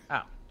earlier.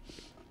 Oh,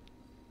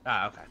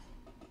 okay.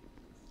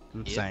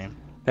 Same.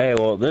 Hey,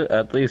 well,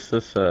 at least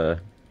this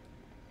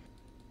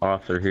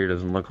author here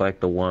doesn't look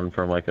like the one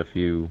from like a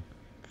few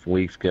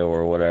weeks ago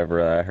or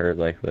whatever. I heard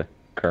like the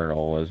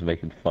colonel was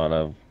making fun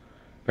of.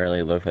 Apparently,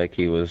 it looked like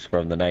he was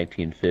from the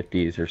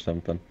 1950s or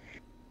something.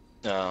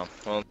 Oh,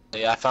 well,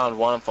 yeah, I found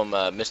one from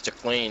Mr.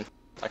 Clean.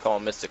 I call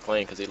him Mr.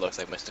 Clean because he looks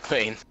like Mr.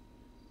 Clean.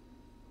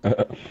 Why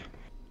don't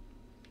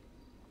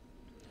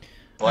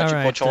you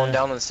Alright, patrolling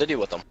down in the city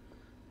with him?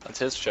 That's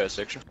his show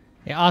section.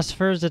 Yeah,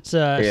 Ossifers, it's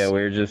Yeah,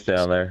 we were just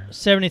down there.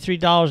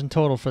 $73 in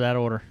total for that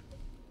order.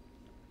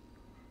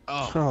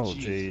 Oh,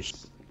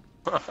 jeez.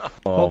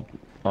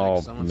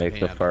 I'll someone's make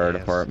paying the out fire the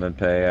gas. department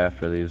pay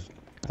after these.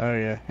 Oh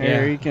yeah. Yeah.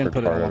 Here, you can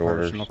put it on my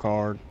Recorded personal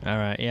card. All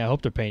right, yeah, I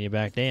hope they're paying you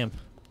back. Damn.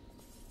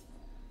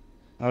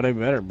 Oh, they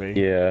better be.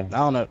 Yeah. I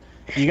don't know.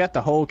 You got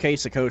the whole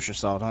case of kosher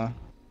salt, huh?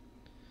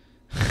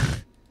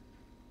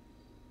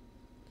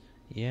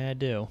 Yeah, I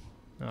do.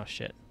 Oh,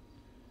 shit.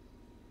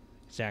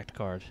 Exact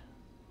card.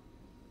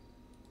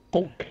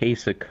 Whole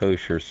case of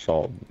kosher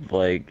salt.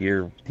 Like,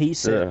 you're... He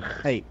said, Ugh.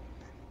 hey,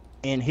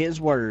 in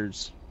his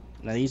words,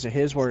 now these are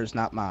his words,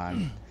 not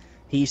mine.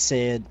 He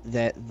said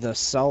that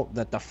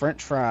that the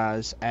French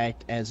fries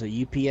act as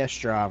a UPS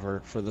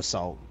driver for the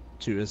salt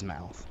to his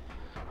mouth.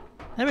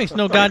 That makes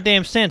no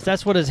goddamn sense.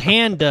 That's what his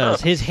hand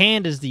does. His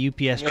hand is the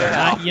UPS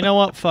card. You know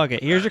what? Fuck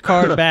it. Here's your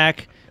card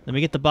back. Let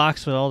me get the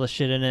box with all the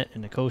shit in it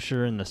and the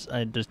kosher and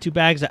the. There's 2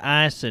 bags of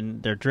ice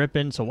and they're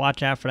dripping, so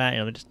watch out for that. You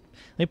know, let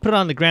me put it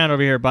on the ground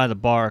over here by the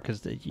bar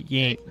because I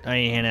ain't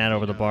handing that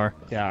over the bar.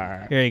 Yeah, all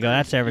right. Here you go.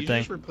 That's everything.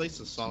 You just replace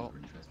the salt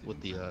with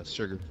the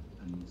sugar.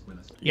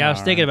 Yeah, I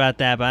was thinking about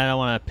that, but I don't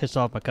want to piss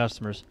off my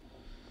customers.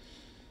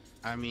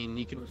 I mean,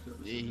 you can.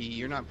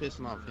 You're not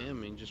pissing off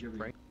him. And just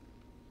pray.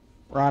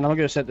 Ryan, I'm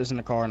gonna go set this in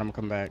the car and I'm gonna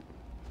come back.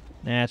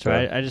 That's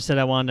right. I just said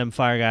I wanted them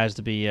fire guys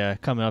to be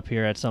coming up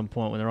here at some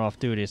point when they're off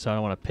duty, so I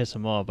don't want to piss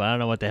them off. But I don't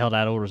know what the hell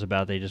that order's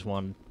about. They just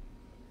wanted.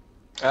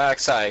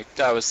 Sorry,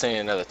 I was seeing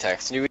another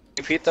text. Can you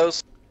repeat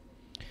those?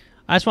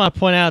 I just want to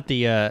point out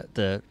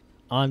the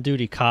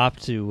on-duty cop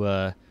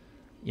to,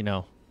 you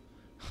know,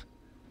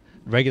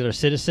 regular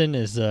citizen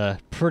is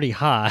pretty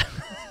high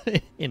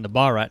in the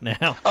bar right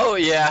now. Oh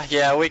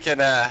yeah, we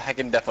can. I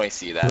can definitely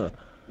see that.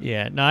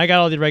 Yeah, no, I got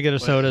all the regular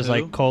sodas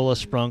like cola,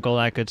 Sprunk, all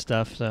that good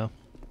stuff. So.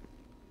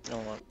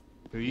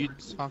 Who are you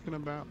talking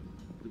about?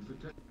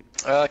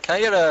 Can I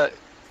get a?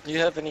 Do you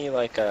have any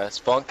like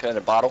spunk in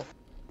a bottle?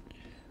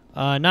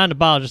 Not in a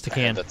bottle, just a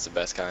can. That's the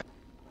best kind.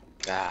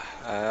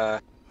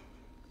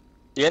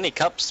 You any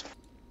cups?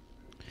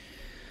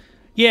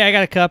 Yeah, I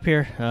got a cup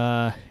here.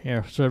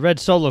 Here, so a red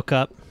Solo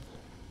cup.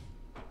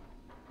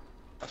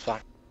 That's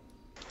fine.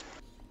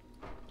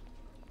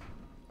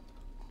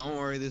 Don't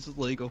worry, this is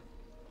legal.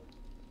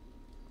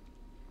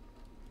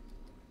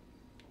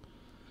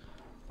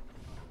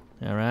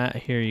 All right,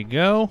 here you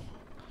go.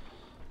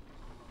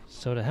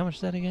 Soda, how much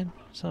is that again?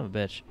 Son of a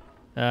bitch.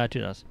 $2.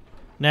 And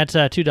that's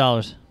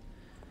 $2.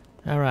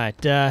 All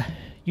right,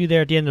 you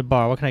there at the end of the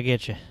bar. What can I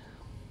get you?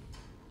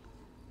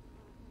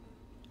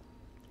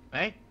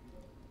 Hey?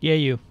 Yeah,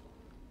 you.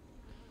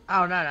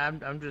 Oh no,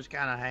 I'm just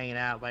kind of hanging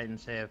out, waiting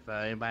to see if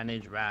anybody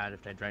needs a ride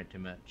if they drink too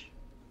much.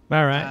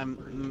 All right.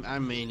 I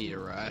may need a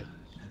ride.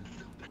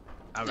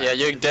 All right. Yeah,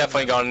 you're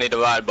definitely gonna need a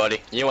ride, buddy.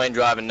 You ain't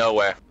driving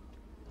nowhere.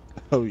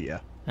 Oh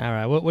yeah. All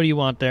right. What do you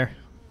want there?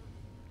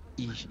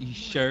 You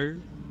sure?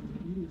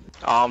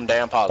 I'm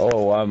damn positive.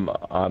 Oh,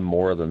 I'm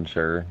more than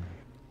sure.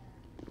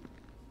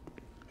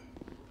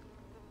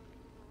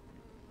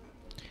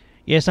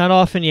 Yeah, it's not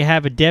often you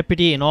have a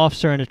deputy, an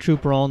officer, and a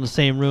trooper all in the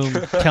same room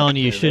telling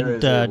you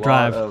shouldn't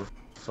drive. A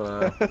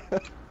lot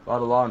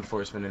of law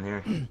enforcement in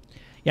here.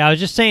 Yeah, I was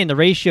just saying the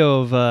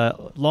ratio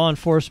of law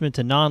enforcement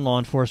to non-law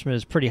enforcement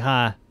is pretty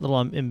high. A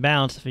little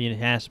imbalanced if you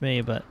ask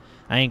me, but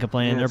I ain't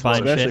complaining. They're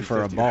buying especially shit.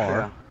 for a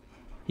bar.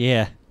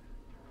 Yeah.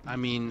 I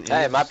mean,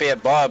 Hey, it might be a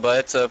bar, but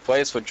it's a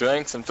place with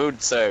drinks and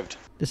food served.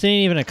 This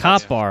ain't even a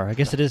cop bar. I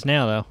guess it is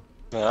now, though.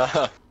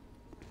 Yeah,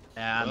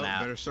 I'm well,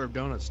 out. better serve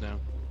donuts now.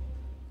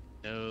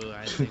 No,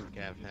 I think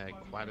I've had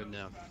quite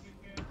enough.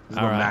 This is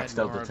All what right. maxed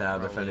out the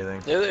tab, if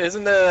anything.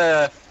 Isn't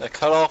there a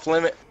cutoff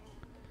limit?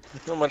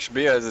 How much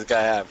beer does this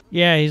guy have?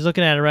 Yeah, he's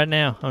looking at it right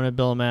now. I'm gonna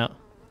bill him out.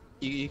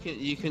 You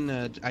can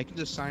I can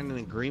just sign an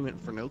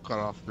agreement for no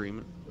cutoff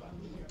agreement.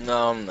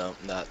 No,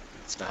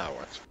 that's not how it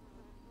works.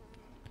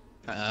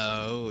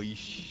 Oh, you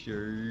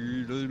sure,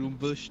 little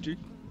buster?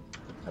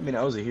 I mean,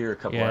 I was here a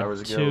couple Yeah,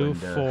 hours ago. 2, and,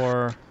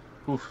 4,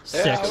 oof,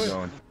 6. still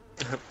going.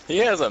 He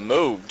hasn't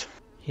moved.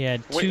 He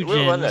had 2 We were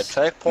running a gins.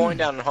 checkpoint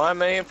down in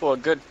Harmony for a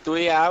good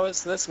 3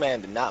 hours. This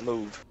man did not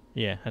move.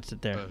 Yeah, that's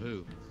it there.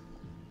 Who?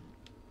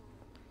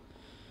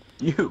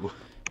 You.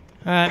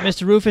 All right,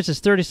 Mr. Rufus, it's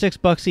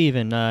 $36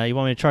 even. You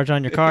want me to charge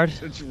on your card?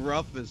 It's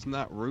Rufus,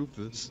 not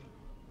Rufus.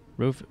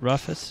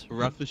 Rufus?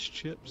 Rufus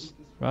chips.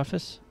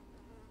 Rufus?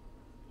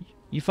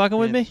 You fucking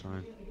with me?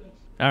 Fine.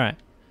 All right.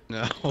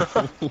 No.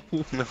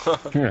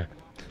 Yeah.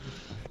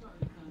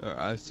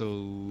 Alright, so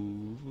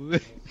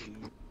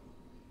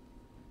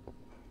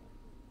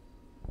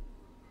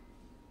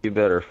You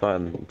better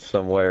find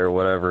some way or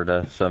whatever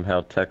to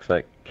somehow text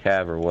that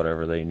cab or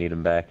whatever they need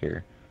him back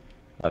here.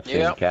 I've seen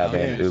Yep. cab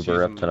and yeah,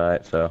 Uber up she's-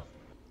 tonight, so. All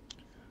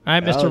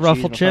right, Yeah, I'll Mr. let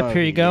Ruffle use my Chip, phone.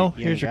 here you go. ain't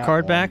Here's your got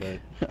card one, back.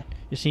 but-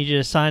 Just need you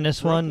to sign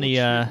this one. The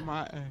Ruffle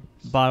my ass.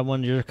 bottom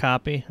one's your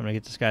copy. I'm gonna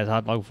get this guy's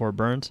hot dog before it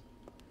burns.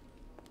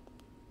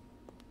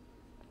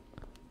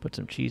 Put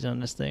some cheese on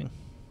this thing.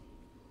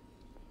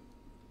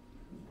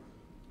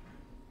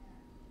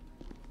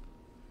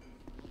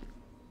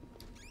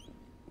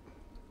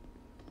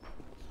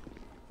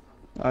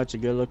 Oh, it's a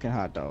good looking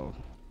hot dog.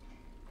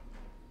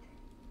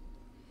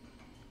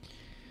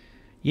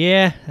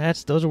 Yeah,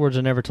 those are words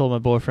I never told my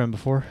boyfriend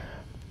before.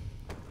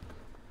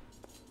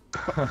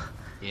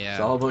 Yeah. It's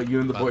all about you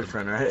and the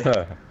boyfriend, right?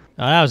 Oh,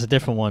 that was a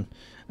different one.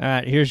 All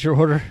right, here's your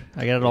order.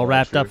 I got it all Yeah,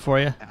 wrapped sure. up for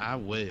you. I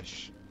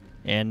wish.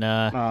 And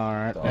All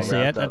right. all I see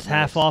wrapped that. That's up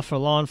half nice. off for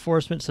law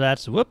enforcement. So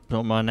that's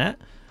don't mind that.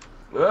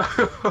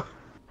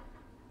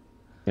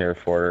 Here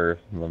for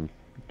I'm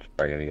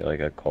probably gonna get like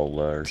a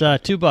cola or It's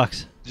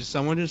 $2. Did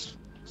someone just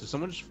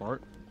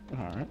fart?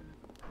 All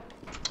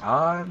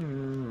right.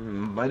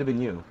 Might have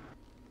been you.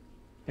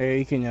 Hey,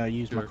 you can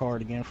use my Sure.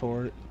 card again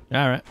for it.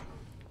 All right.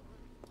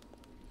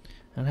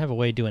 I don't have a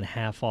way of doing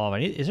half off.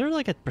 Is there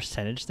like a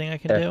percentage thing I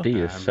can do?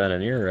 FD is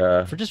sending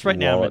your for just right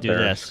now, I'm gonna do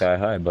this. Sky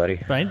high, buddy.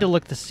 But I need to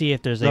look to see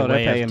if there's a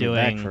way of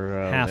doing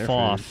half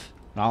off.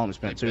 I only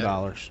spent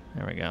 $2.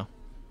 There we go.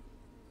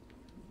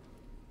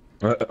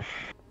 All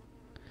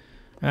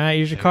right,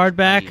 use your card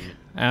back.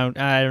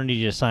 I don't need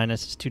you to sign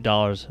this. It's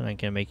 $2, and I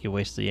can make you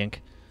waste the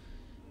ink.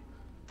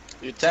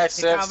 Your tax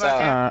steps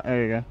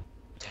there you go.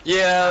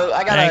 Yeah,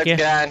 I got a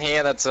guy in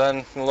here that's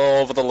a little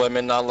over the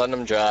limit, not letting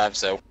him drive,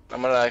 so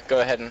I'm gonna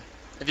go ahead and,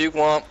 if you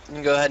want, you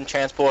can go ahead and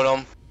transport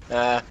him.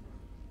 I'll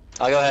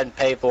go ahead and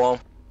pay for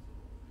him.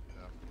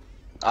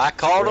 I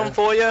called him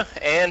for you,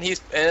 and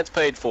it's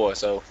paid for,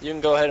 so you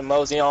can go ahead and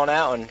mosey on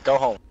out and go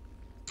home.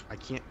 I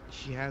can't.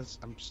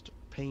 I'm just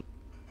paying.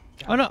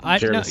 Oh no,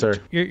 sir.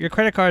 Your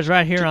credit card's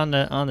right here on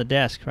the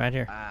desk, right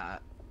here.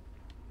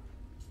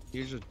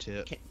 Here's a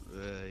tip.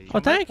 Oh,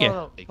 thank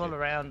you. Pull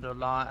around a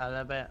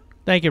little bit.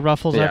 Thank you,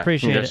 Ruffles. I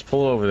appreciate it. Just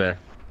pull over there.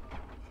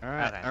 All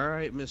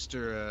right,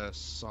 Mr.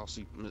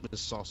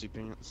 Saucy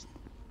Pants.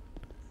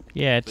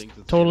 Yeah, it's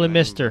totally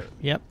Mr.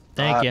 Yep,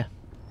 thank you.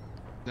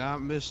 Not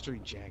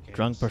Mr. Jackass.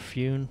 Drunk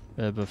buffoon.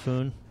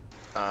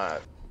 I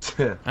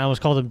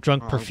almost called him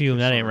drunk perfume.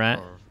 That ain't right.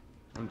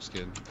 I'm just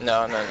kidding.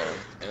 No.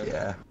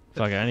 Yeah.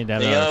 Fuck it, I need to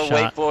have You're another gonna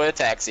shot. wait for a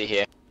taxi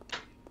here.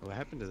 What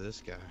happened to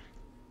this guy?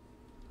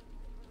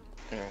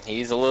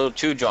 He's a little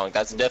too drunk.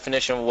 That's the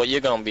definition of what you're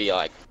gonna be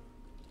like.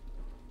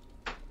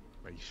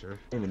 Are you sure? I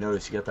didn't even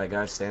notice you got that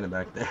guy standing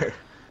back there.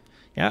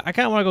 Yeah, I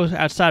kind of want to go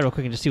outside real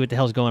quick and just see what the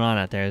hell's going on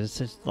out there. There's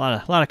just a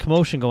lot of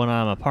commotion going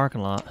on in my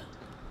parking lot.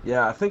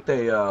 Yeah, I think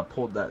they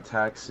pulled that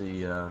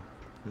taxi. I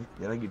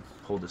think he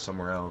pulled it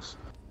somewhere else.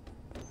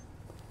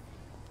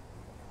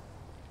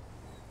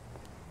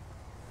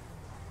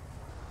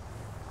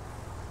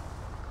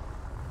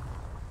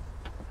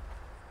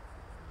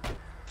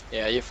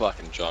 Yeah, you're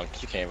fucking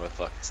drunk. You can't even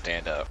fucking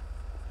stand up.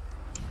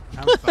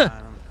 I'm fine.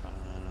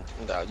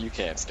 No, you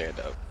can't stand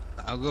up.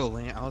 I'll go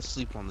land. I'll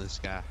sleep on this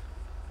guy.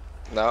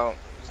 No.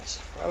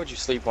 Why would you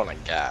sleep on a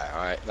guy,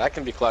 alright? That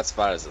can be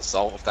classified as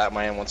assault if that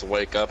man wants to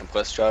wake up and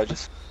press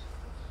charges.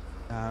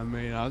 I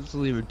mean, I'll just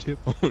leave a tip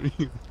on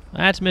you.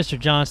 That's Mr.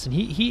 Johnson.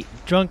 He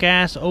drunk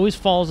ass, always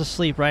falls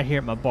asleep right here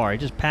at my bar. He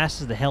just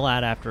passes the hell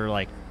out after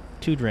like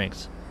 2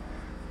 drinks.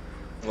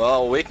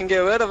 Well, we can get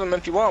rid of him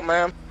if you want,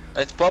 man.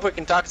 It's public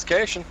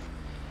intoxication.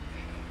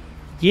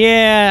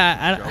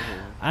 Yeah,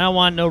 I don't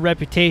want no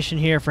reputation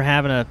here for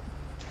having a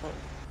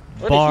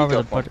bar with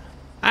a bunch.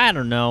 I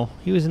don't know.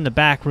 He was in the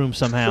back room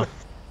somehow.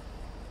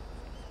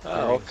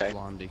 Oh, okay.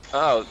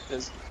 Oh,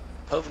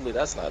 hopefully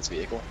that's not his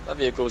vehicle. That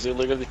vehicle was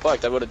illegally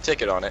parked. I put a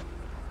ticket on it.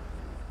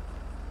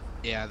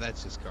 Yeah,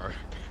 that's his car.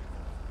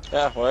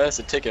 Yeah, well, there's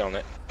a ticket on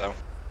it, so.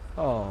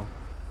 Oh.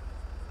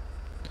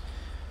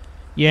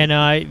 Yeah,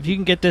 no, if you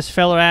can get this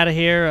fella out of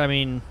here, I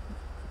mean,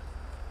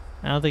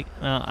 I don't think,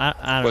 I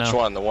don't know. Which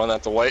one? The one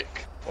that's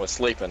awake or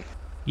sleeping?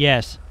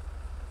 Yes.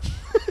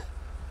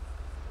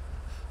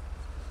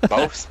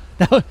 Both?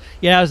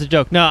 Yeah, that was a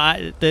joke.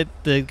 No, the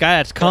guy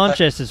that's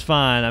conscious is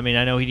fine. I mean,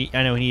 I know he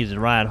needs a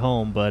ride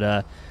home,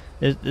 but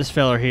this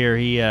fella here,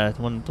 he the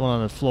one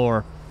on the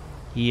floor,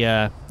 he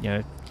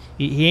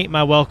he ain't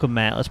my welcome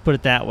mat. Let's put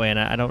it that way, and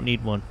I don't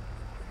need one.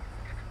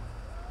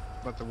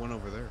 What about the one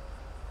over there?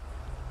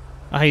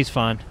 Oh, he's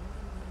fine.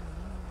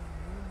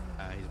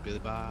 He's Billy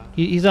Bob.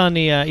 He's on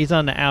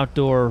the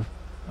outdoor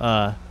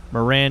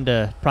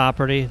Miranda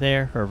property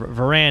there, or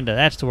veranda.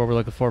 That's the word we're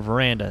looking for.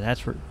 Veranda.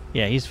 That's for.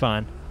 Yeah, he's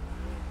fine.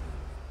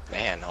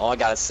 Man, all I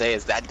gotta say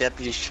is that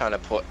deputy's trying to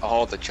put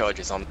all the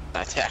charges on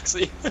that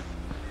taxi.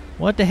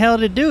 What the hell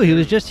did he do? He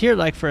was just here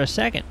like for a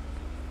second.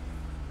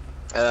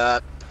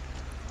 I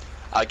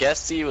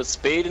guess he was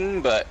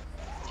speeding, but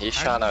he's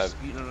trying to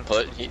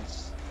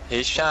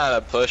he's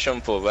trying to push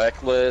him for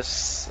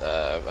reckless,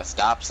 a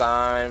stop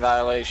sign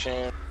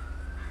violation,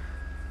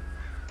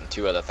 and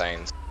 2 other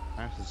things.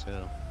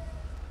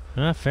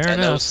 Fair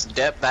enough.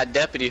 That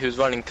deputy who's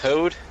running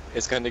code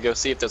is going to go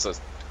see if there's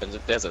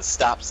a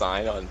stop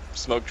sign on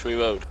Smoke Tree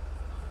Road.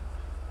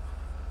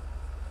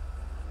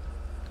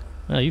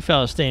 Well, you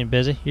fellas staying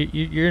busy.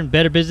 You're in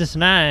better business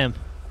than I am.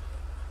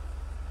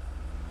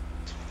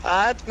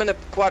 It's been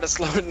quite a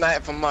slow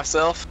night for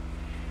myself.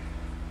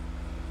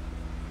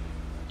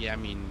 Yeah, I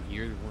mean,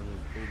 you're the one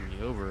who pulled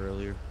me over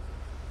earlier.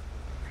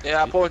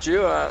 Yeah, I pulled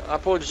you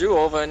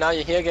over, and now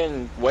you're here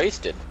getting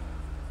wasted.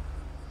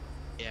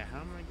 Yeah, how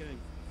am I gonna...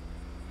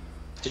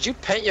 Did you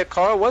paint your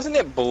car? Wasn't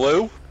it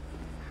blue?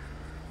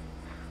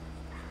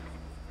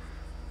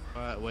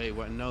 Wait,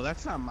 what? No,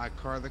 that's not my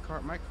car.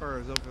 My car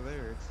is over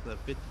there. It's the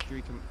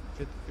 53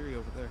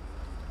 over there.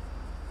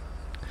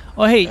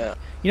 Oh, hey,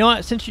 you know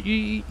what? Since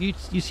you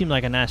seem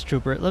like a nice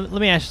trooper, let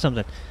me ask you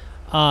something.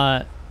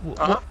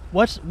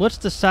 What's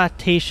the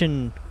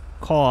citation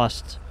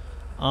cost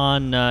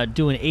on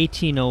doing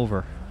 18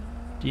 over?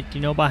 Do you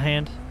know by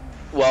hand?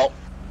 Well,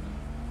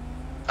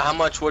 how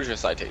much was your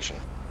citation?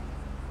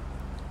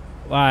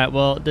 All right.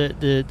 Well,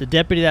 the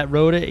deputy that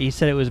wrote it, he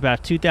said it was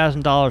about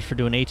 $2,000 for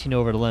doing 18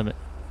 over the limit.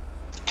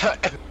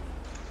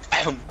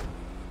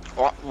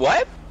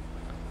 What?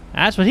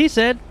 That's what he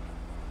said.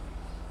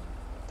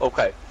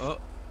 Okay. Oh,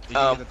 did you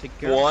gotta take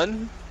care of it?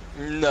 One,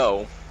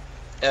 no.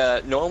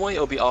 Normally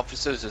it'll be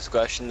officer's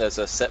discretion. There's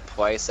a set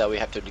price that we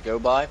have to go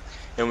by,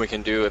 and we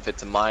can do if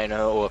it's a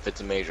minor or if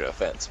it's a major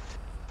offense.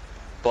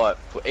 But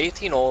for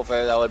 18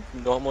 over, that would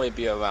normally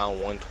be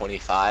around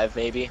 125,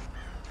 maybe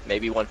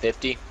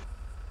 150,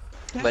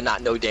 but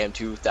not no damn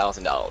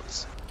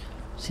 $2,000.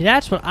 See,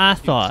 that's what I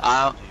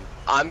thought.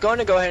 I'm going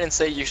to go ahead and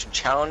say you should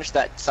challenge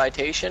that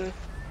citation,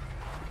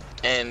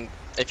 and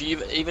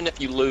even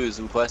if you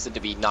lose, request it to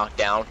be knocked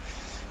down,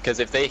 because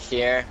if they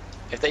hear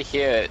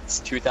it's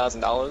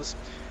 $2,000,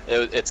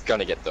 it's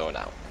gonna get thrown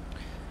out.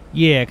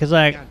 Yeah, because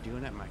like,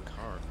 doing that in my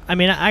car. I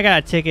mean, I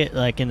got a ticket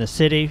like in the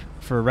city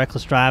for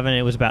reckless driving.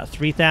 It was about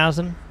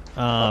 3,000.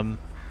 What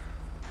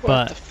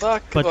But the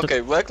fuck? but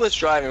Okay, reckless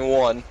driving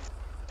 1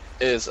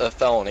 is a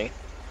felony,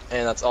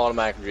 and that's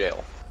automatic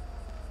jail.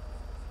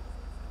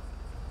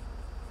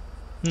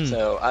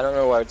 So I don't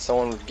know why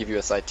someone would give you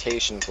a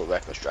citation for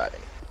reckless driving.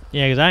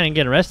 Yeah, because I didn't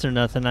get arrested or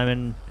nothing. I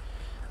mean,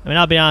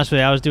 I'll be honest with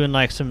you. I was doing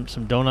like some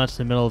donuts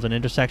in the middle of an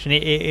intersection.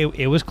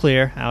 It was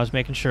clear. I was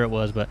making sure it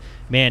was. But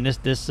man,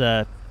 this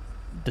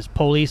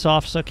police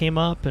officer came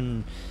up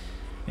and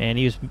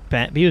he was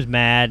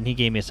mad and he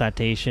gave me a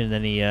citation. And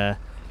then he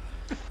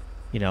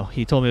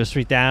told me it was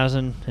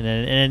 3,000. And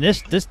then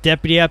this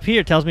deputy up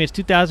here tells me it's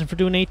 2,000 for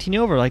doing 18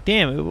 over. Like,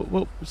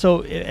 damn.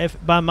 So if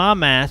by my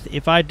math,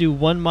 if I do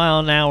 1 mile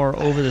an hour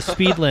over the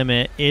speed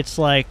limit, it's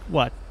like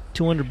what?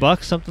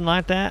 $200, something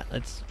like that.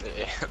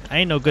 I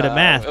ain't no good at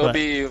math.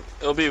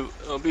 It'll be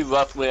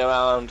roughly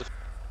around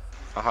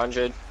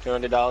 $100,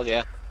 $200.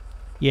 Yeah.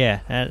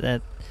 Yeah,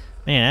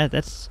 man,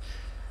 that's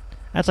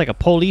like a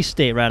police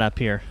state right up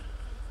here.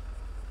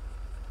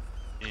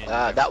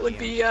 That would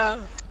be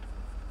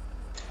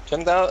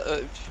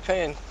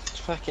paying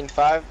fucking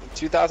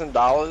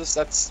 $2,000.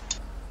 That's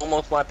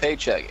almost my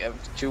paycheck every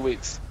 2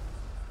 weeks.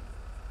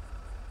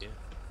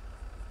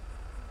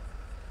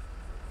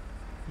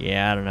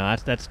 Yeah, I don't know.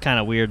 That's kind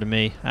of weird to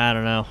me. I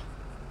don't know.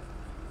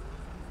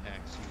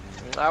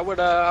 I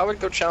would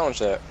go challenge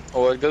that,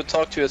 or go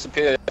talk to a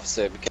superior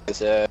officer,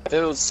 because if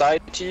it was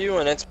cited to you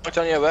and it's marked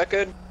on your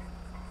record,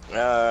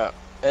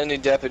 any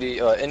deputy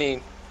or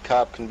any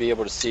cop can be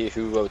able to see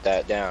who wrote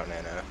that down,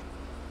 and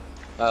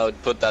I would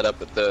put that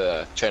up with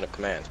the chain of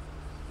command.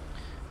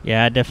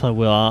 Yeah, I definitely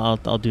will.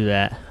 I'll do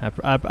that.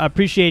 I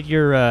appreciate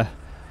your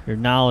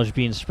knowledge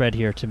being spread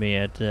here to me.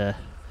 I'd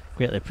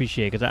greatly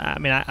appreciate it, because I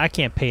mean I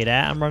can't pay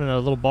that. I'm running a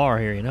little bar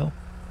here, you know.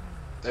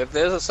 If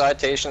there's a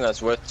citation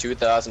that's worth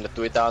 $2,000 to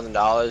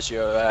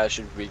 $3,000, you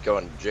should be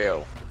going to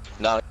jail,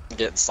 not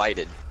get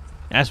cited.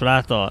 That's what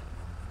I thought.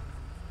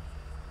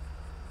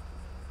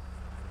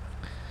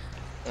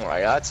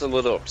 Alright, that's a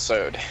little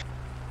absurd.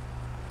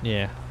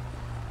 Yeah.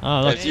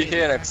 Oh, look. If you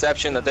hear an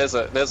exception that there's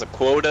a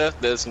quota,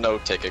 there's no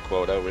ticket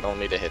quota. We don't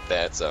need to hit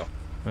that. So,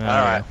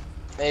 alright,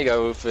 there you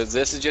go, Rufus.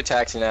 This is your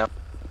taxi now.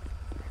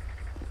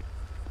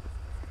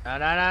 No,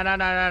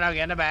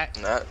 get in the back.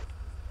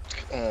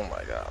 Oh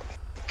my god.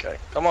 Okay,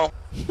 come on.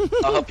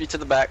 I'll help you to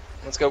the back.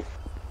 Let's go.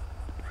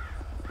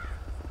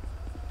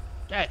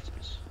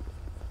 Texas.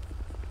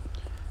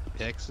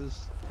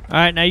 All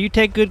right, now you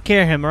take good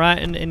care of him, all right?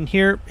 And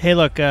here, hey,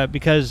 look,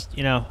 because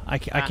I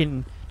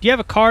can. Do you have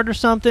a card or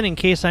something in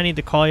case I need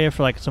to call you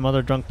for like some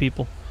other drunk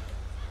people?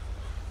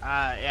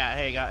 Yeah,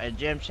 here you go.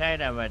 Jim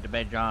Shade, I'm at the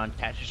Bedron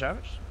Taxi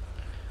Service.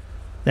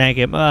 Thank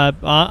you.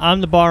 I'm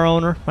the bar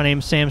owner. My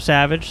name's Sam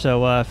Savage.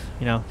 So, if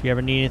you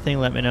ever need anything,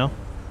 let me know.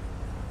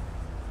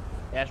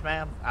 Yes,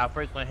 ma'am. I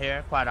frequently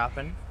here quite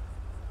often.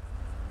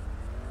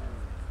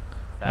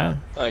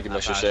 Thank you,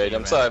 Mr. Shade.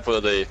 I'm sorry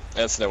for the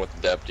incident with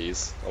the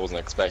deputies. I wasn't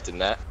expecting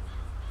that.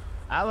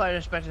 I wasn't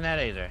expecting that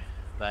either.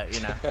 But,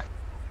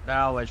 they're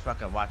always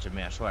fucking watching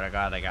me. I swear to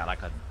God, they got like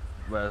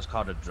what is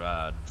called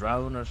a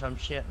drone or some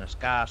shit in the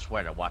sky. I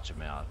swear they're watching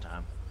me all the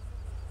time.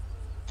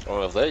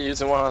 Well, if they're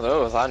using one of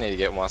those, I need to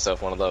get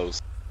myself one of those.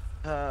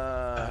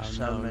 No.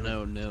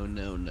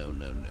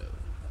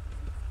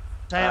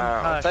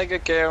 Sam, take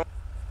good care.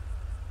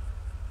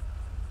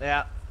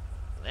 Yeah,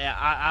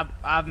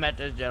 I've met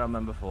this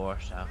gentleman before,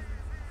 so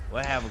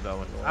we'll have a go.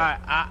 All right,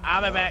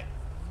 I'll be back.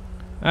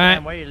 All right.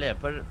 Sam, where you live?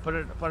 Put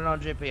it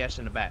on GPS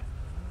in the back,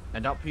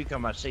 and don't puke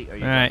on my seat. Or all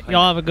right,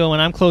 y'all have a good one.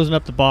 I'm closing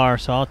up the bar,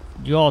 so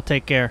you all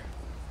take care.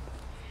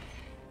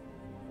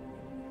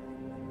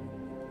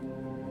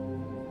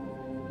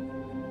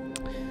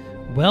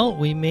 Well,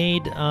 we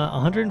made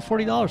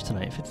 $140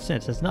 tonight, 50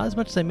 cents. That's not as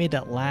much as I made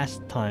that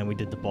last time we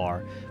did the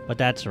bar, but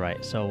that's all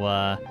right.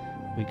 So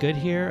we good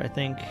here? I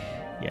think.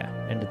 Yeah,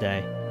 end of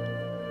day.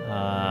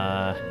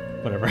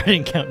 Whatever. I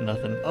didn't count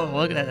nothing. Oh,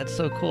 look at that. That's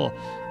so cool.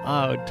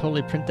 I would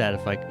totally print that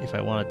if I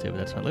wanted to, but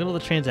that's fine. Look at all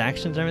the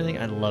transactions and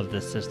everything. I love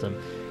this system.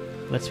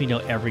 Lets me know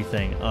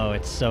everything. Oh,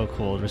 it's so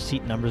cool.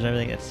 Receipt numbers and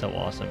everything. It's so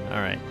awesome.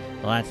 All right.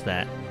 Well, that's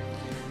that.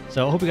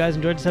 So I hope you guys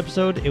enjoyed this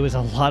episode. It was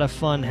a lot of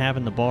fun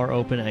having the bar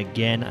open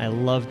again. I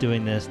love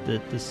doing this.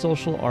 The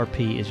social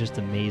RP is just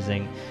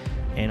amazing.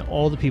 And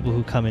all the people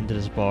who come into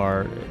this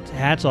bar,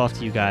 hats off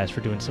to you guys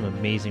for doing some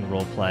amazing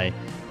role play.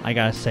 I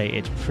gotta say,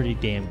 it's pretty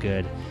damn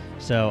good.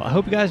 So I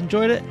hope you guys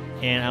enjoyed it,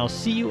 and I'll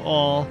see you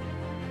all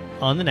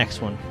on the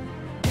next one.